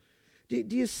world. Do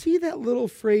you see that little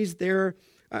phrase there?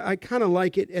 I kind of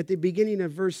like it at the beginning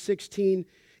of verse 16.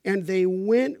 And they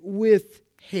went with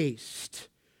haste.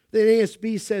 The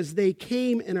NASB says they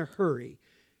came in a hurry.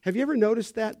 Have you ever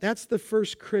noticed that? That's the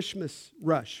first Christmas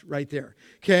rush right there.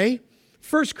 Okay?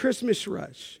 First Christmas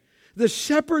rush. The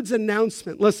shepherd's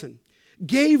announcement, listen,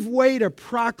 gave way to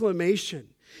proclamation.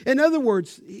 In other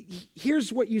words,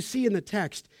 here's what you see in the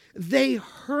text. They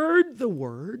heard the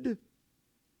word.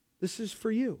 This is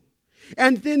for you.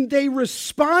 And then they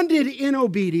responded in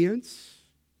obedience.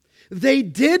 They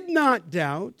did not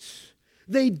doubt.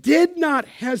 They did not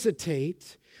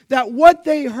hesitate. That what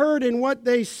they heard and what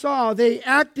they saw, they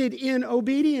acted in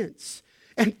obedience.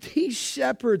 And these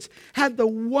shepherds had the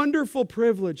wonderful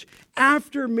privilege,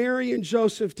 after Mary and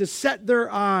Joseph, to set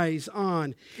their eyes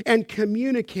on and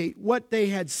communicate what they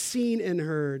had seen and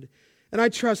heard. And I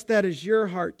trust that is your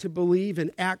heart to believe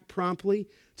and act promptly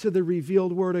to the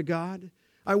revealed Word of God.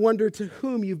 I wonder to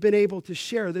whom you've been able to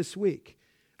share this week.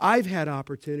 I've had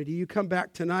opportunity. You come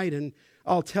back tonight and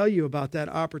I'll tell you about that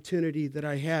opportunity that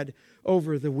I had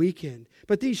over the weekend.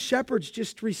 But these shepherds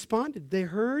just responded. They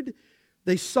heard,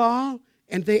 they saw,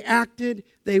 and they acted.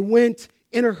 They went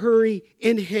in a hurry,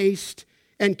 in haste,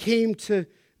 and came to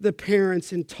the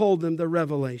parents and told them the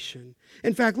revelation.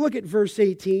 In fact, look at verse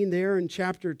 18 there in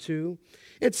chapter 2.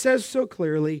 It says so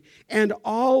clearly, and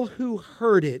all who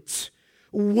heard it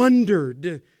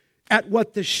wondered at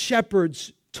what the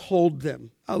shepherds told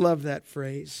them. I love that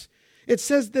phrase. It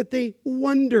says that they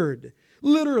wondered.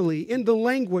 Literally, in the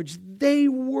language, they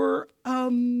were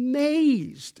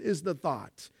amazed, is the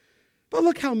thought. But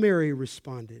look how Mary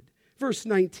responded. Verse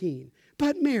 19,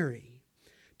 but Mary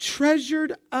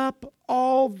treasured up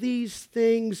all these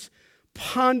things,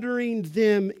 pondering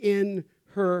them in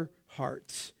her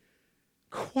heart.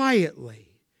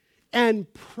 Quietly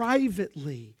and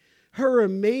privately, her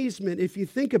amazement, if you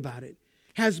think about it,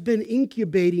 has been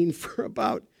incubating for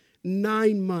about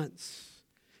 9 months.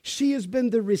 She has been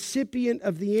the recipient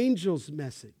of the angel's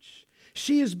message.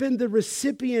 She has been the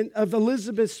recipient of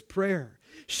Elizabeth's prayer.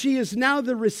 She is now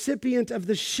the recipient of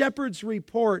the shepherd's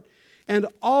report, and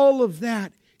all of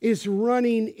that is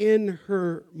running in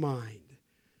her mind.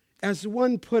 As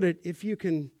one put it, if you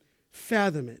can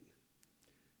fathom it,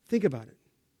 think about it.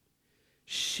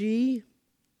 She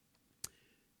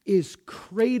is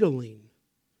cradling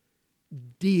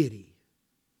deity.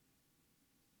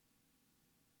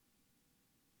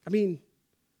 I mean,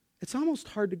 it's almost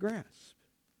hard to grasp.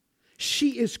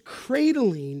 She is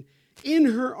cradling in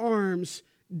her arms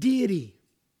deity.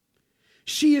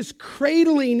 She is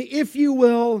cradling, if you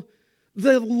will,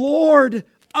 the Lord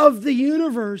of the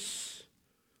universe,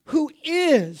 who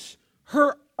is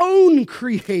her own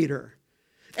creator.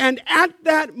 And at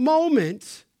that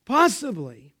moment,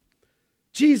 possibly,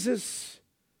 Jesus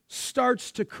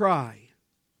starts to cry.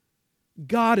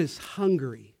 God is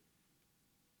hungry.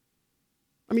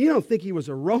 I mean, you don't think he was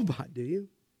a robot, do you?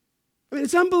 I mean,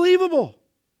 it's unbelievable.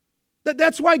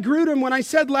 That's why Grudem, when I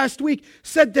said last week,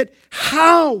 said that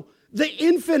how the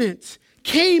infinite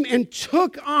came and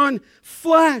took on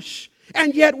flesh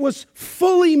and yet was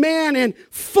fully man and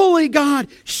fully God.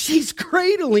 She's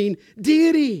cradling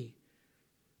deity.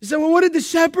 So well, what did the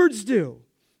shepherds do?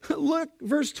 Look,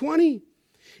 verse 20.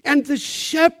 And the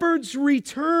shepherds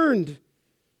returned,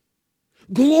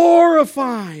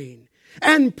 glorifying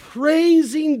and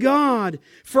praising God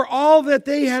for all that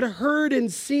they had heard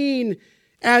and seen,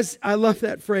 as, I love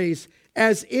that phrase,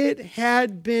 as it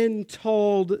had been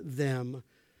told them.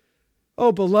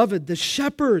 Oh, beloved, the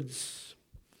shepherds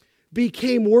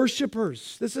became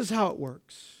worshipers. This is how it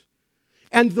works.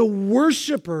 And the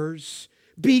worshipers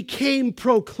became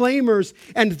proclaimers,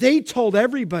 and they told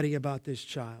everybody about this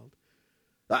child.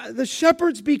 The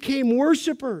shepherds became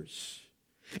worshipers,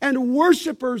 and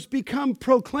worshipers become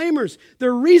proclaimers.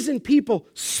 The reason people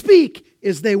speak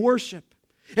is they worship.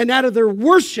 And out of their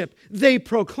worship, they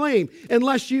proclaim.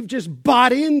 Unless you've just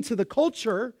bought into the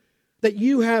culture that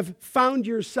you have found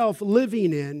yourself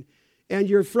living in, and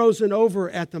you're frozen over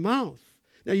at the mouth.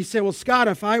 Now you say, well, Scott,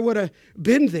 if I would have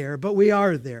been there, but we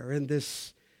are there in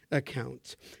this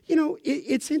account. You know,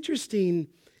 it's interesting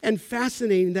and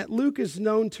fascinating that Luke is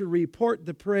known to report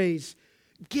the praise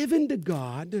given to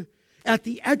God at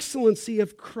the excellency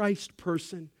of Christ's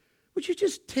person. Would you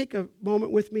just take a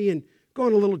moment with me and go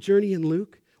on a little journey in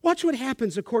Luke? Watch what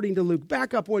happens according to Luke.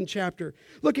 Back up one chapter.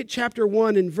 Look at chapter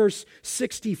 1 and verse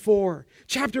 64.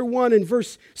 Chapter 1 and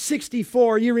verse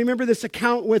 64. You remember this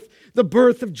account with the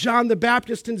birth of John the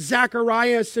Baptist and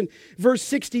Zacharias. And verse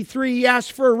 63, he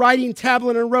asked for a writing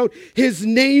tablet and wrote, "His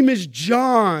name is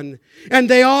John." And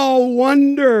they all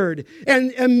wondered.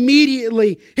 And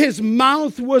immediately his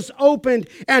mouth was opened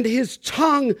and his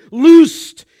tongue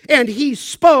loosed. And he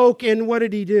spoke. And what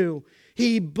did he do?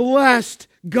 He blessed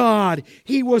God.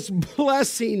 He was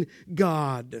blessing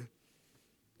God.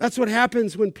 That's what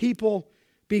happens when people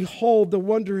behold the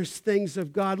wondrous things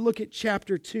of God. Look at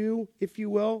chapter 2, if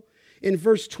you will. In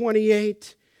verse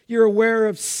 28, you're aware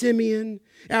of Simeon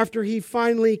after he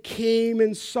finally came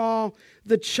and saw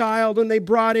the child, and they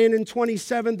brought in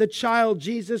 27 the child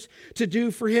Jesus to do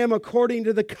for him according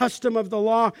to the custom of the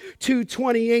law.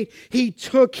 2:28, he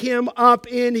took him up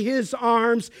in his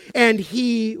arms and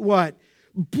he what?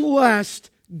 Blessed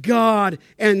God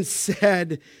and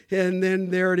said, and then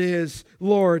there it is,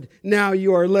 "Lord, now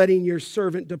you are letting your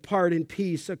servant depart in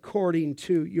peace according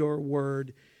to your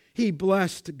word." He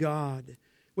blessed God.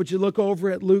 Would you look over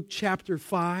at Luke chapter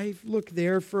 5? Look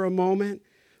there for a moment.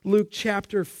 Luke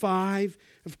chapter 5.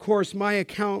 Of course, my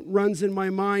account runs in my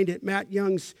mind at Matt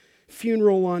Young's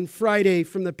funeral on Friday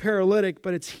from the paralytic,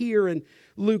 but it's here in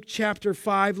Luke chapter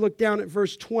 5. Look down at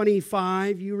verse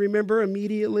 25. You remember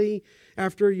immediately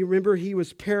after, you remember he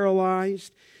was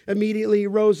paralyzed. Immediately he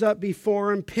rose up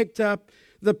before him, picked up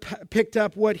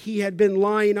what he had been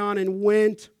lying on and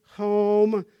went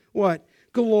home. What?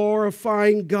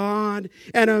 Glorifying God,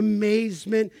 and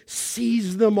amazement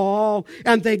seized them all,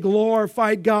 and they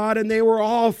glorified God, and they were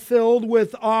all filled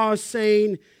with awe,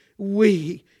 saying,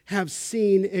 "We have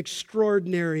seen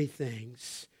extraordinary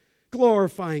things."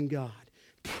 Glorifying God,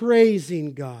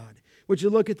 praising God. Would you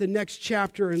look at the next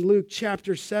chapter in Luke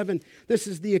chapter 7? This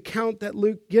is the account that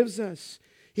Luke gives us.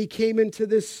 He came into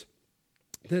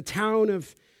the town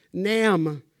of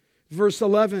Nam, verse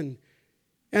 11.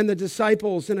 And the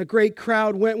disciples and a great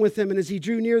crowd went with him. And as he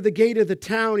drew near the gate of the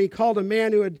town, he called a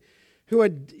man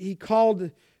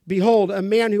behold, a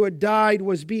man who had died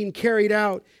was being carried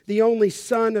out, the only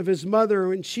son of his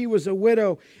mother, and she was a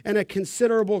widow. And a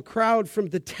considerable crowd from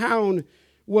the town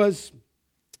was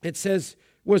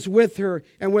with her.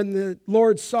 And when the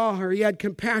Lord saw her, he had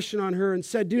compassion on her and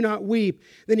said, "Do not weep."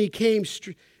 Then he came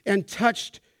and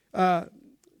touched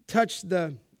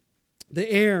the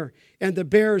air, and the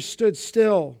bears stood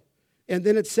still. And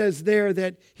then it says there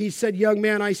that he said, "Young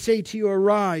man, I say to you,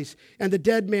 arise." And the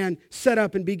dead man sat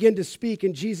up and began to speak,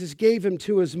 and Jesus gave him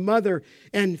to his mother.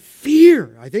 And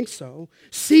fear, I think so,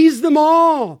 seized them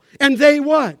all. And they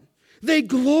what? They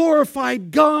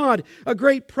glorified God. A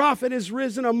great prophet has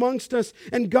risen amongst us,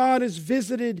 and God has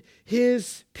visited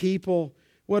his people.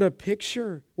 What a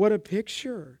picture. What a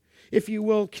picture. If you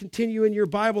will, continue in your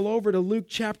Bible over to Luke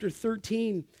chapter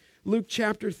 13. Luke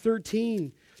chapter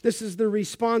 13. This is the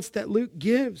response that Luke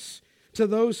gives to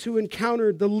those who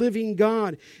encountered the living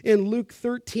God. In Luke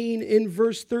 13, in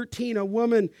verse 13, a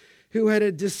woman who had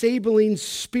a disabling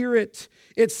spirit.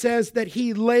 It says that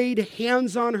he laid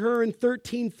hands on her in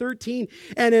 13:13,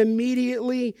 and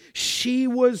immediately she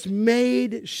was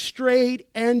made straight,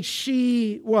 and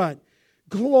she, what?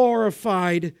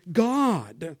 Glorified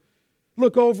God.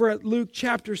 Look over at Luke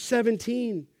chapter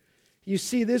 17. You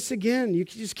see this again. You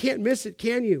just can't miss it,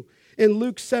 can you? In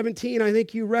Luke 17, I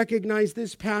think you recognize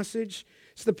this passage.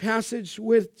 It's the passage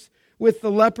with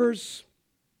the lepers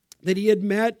that he had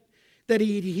met, that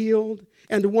he had healed.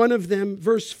 And one of them,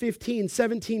 verse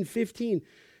 17:15,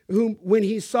 whom when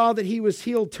he saw that he was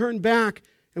healed, turned back.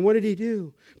 And what did he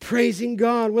do? Praising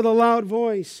God with a loud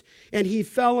voice. And he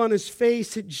fell on his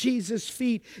face at Jesus'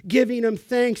 feet, giving him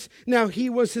thanks. Now he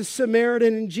was a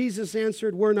Samaritan, and Jesus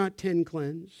answered, were not 10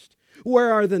 cleansed?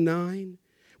 Where are the 9?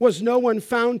 Was no one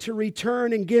found to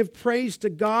return and give praise to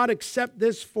God except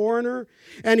this foreigner?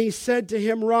 And he said to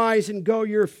him, rise and go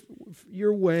your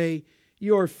way.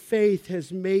 Your faith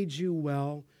has made you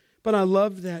well. But I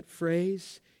love that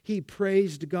phrase. He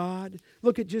praised God.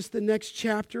 Look at just the next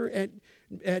chapter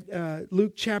at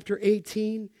Luke chapter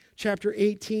 18. Chapter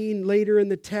 18, later in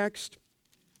the text,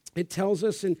 it tells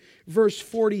us in verse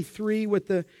 43 with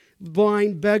the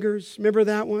blind beggars. Remember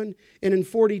that one? And in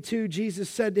 42, Jesus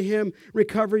said to him,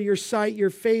 recover your sight.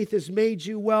 Your faith has made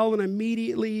you well. And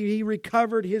immediately he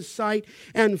recovered his sight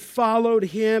and followed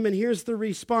him. And here's the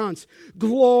response.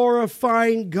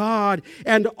 Glorifying God.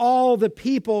 And all the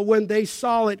people, when they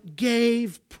saw it,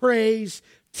 gave praise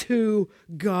to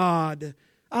God.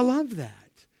 I love that.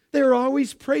 They're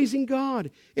always praising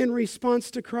God in response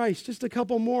to Christ. Just a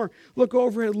couple more. Look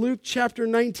over at Luke chapter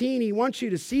 19. He wants you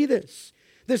to see this.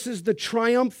 This is the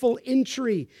triumphal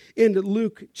entry into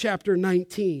Luke chapter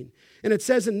 19. And it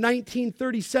says in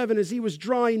 1937, as he was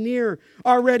drawing near,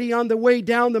 already on the way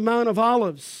down the Mount of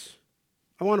Olives.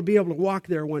 I want to be able to walk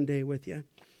there one day with you.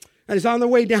 And he's on the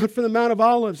way down from the Mount of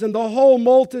Olives, and the whole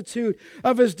multitude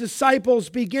of his disciples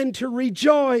begin to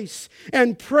rejoice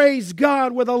and praise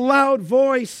God with a loud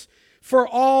voice for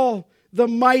all the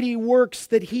mighty works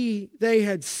that they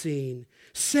had seen,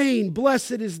 saying,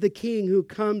 blessed is the King who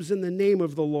comes in the name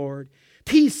of the Lord,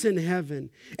 peace in heaven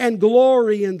and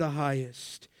glory in the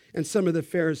highest. And some of the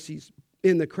Pharisees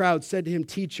in the crowd said to him,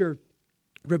 teacher,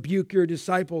 rebuke your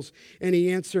disciples. And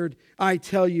he answered, I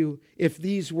tell you, if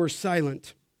these were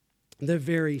silent, the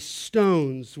very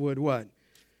stones would what?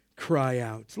 Cry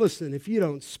out. Listen, if you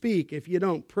don't speak, if you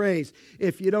don't praise,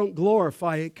 if you don't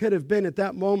glorify, it could have been at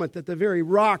that moment that the very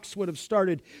rocks would have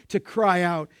started to cry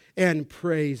out and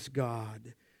praise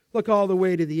God. Look all the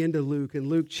way to the end of Luke, in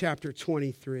Luke chapter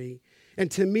 23. And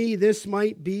to me, this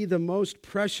might be the most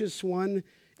precious one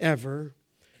ever.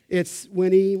 It's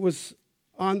when he was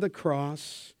on the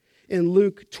cross in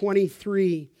Luke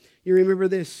 23. You remember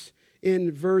this?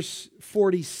 In verse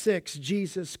 46,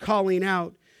 Jesus calling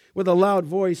out with a loud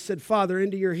voice said, Father,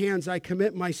 into your hands I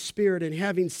commit my spirit. And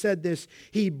having said this,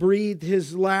 he breathed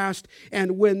his last.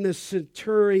 And when the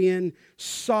centurion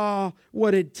saw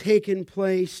what had taken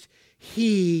place,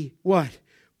 he, what?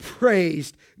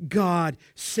 Praised God,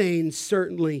 saying,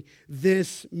 certainly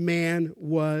this man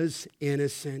was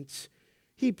innocent.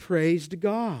 He praised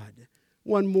God.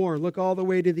 One more. Look all the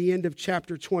way to the end of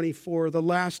chapter 24, the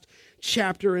last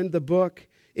chapter in the book,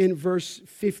 in verse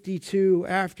 52,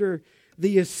 after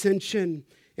the ascension.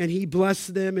 And he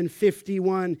blessed them in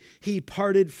 51. He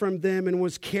parted from them and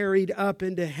was carried up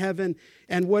into heaven.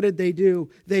 And what did they do?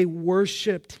 They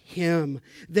worshiped him.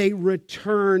 They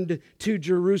returned to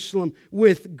Jerusalem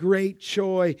with great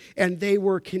joy. And they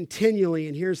were continually,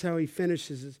 and here's how he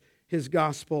finishes his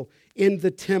gospel, in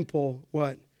the temple,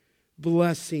 what?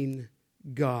 Blessing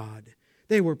God.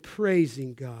 They were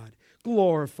praising God,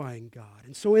 glorifying God.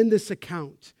 And so in this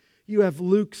account, you have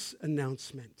Luke's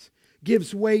announcement,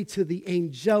 gives way to the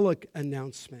angelic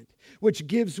announcement, which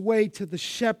gives way to the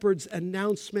shepherd's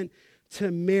announcement to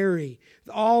Mary.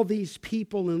 All these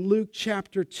people in Luke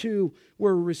chapter 2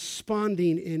 were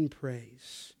responding in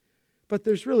praise. But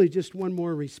there's really just one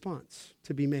more response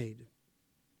to be made.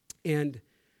 And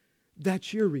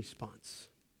that's your response.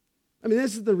 I mean,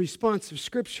 this is the response of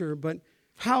Scripture, but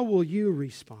how will you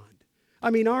respond?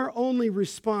 I mean, our only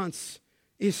response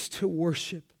is to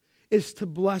worship, is to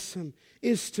bless him,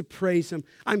 is to praise him.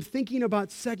 I'm thinking about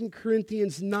 2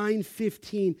 Corinthians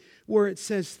 9:15, where it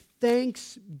says,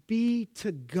 thanks be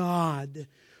to God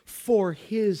for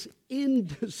his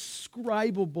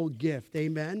indescribable gift.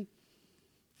 Amen?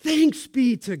 Thanks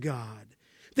be to God.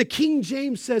 The King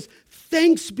James says,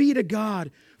 thanks be to God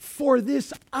for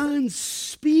this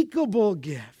unspeakable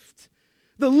gift.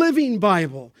 The Living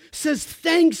Bible says,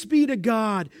 thanks be to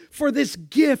God for this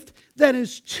gift that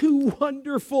is too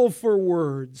wonderful for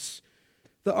words.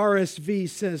 The RSV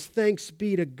says, "Thanks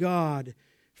be to God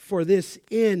for this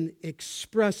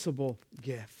inexpressible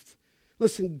gift."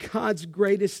 Listen, God's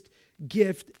greatest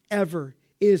gift ever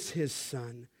is His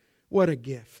Son. What a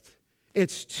gift.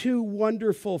 It's too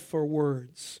wonderful for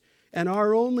words. And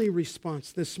our only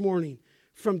response this morning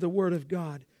from the Word of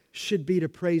God should be to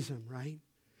praise Him, right?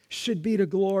 Should be to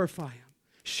glorify Him.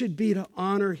 Should be to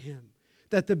honor Him.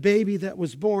 That the baby that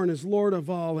was born is Lord of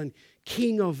all and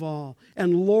King of all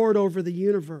and Lord over the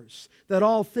universe. That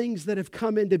all things that have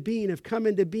come into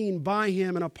being by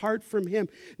Him, and apart from Him,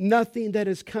 nothing that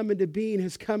has come into being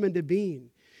has come into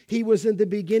being. He was in the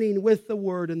beginning with the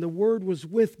Word, and the Word was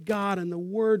with God, and the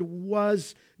Word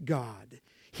was God.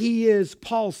 He is,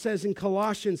 Paul says in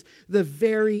Colossians, the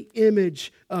very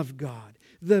image of God,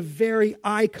 the very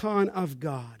icon of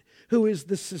God, who is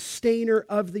the sustainer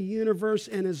of the universe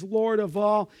and is Lord of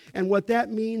all. And what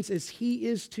that means is He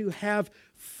is to have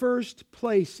first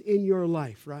place in your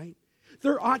life, right?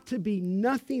 There ought to be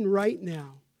nothing right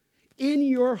now in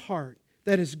your heart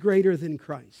that is greater than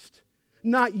Christ.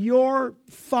 Not your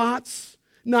thoughts,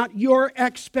 not your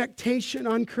expectation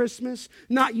on Christmas,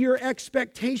 not your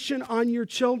expectation on your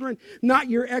children, not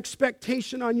your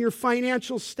expectation on your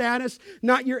financial status,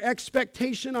 not your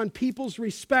expectation on people's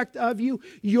respect of you.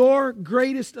 Your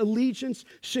greatest allegiance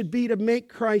should be to make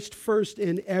Christ first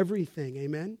in everything.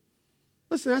 Amen?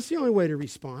 Listen, that's the only way to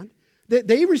respond.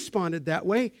 They responded that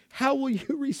way. How will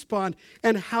you respond,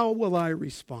 and how will I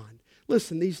respond?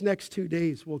 Listen, these next 2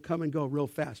 days will come and go real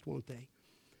fast, won't they?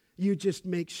 You just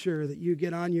make sure that you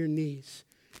get on your knees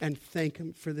and thank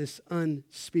Him for this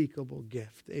unspeakable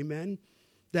gift. Amen?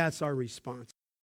 That's our response.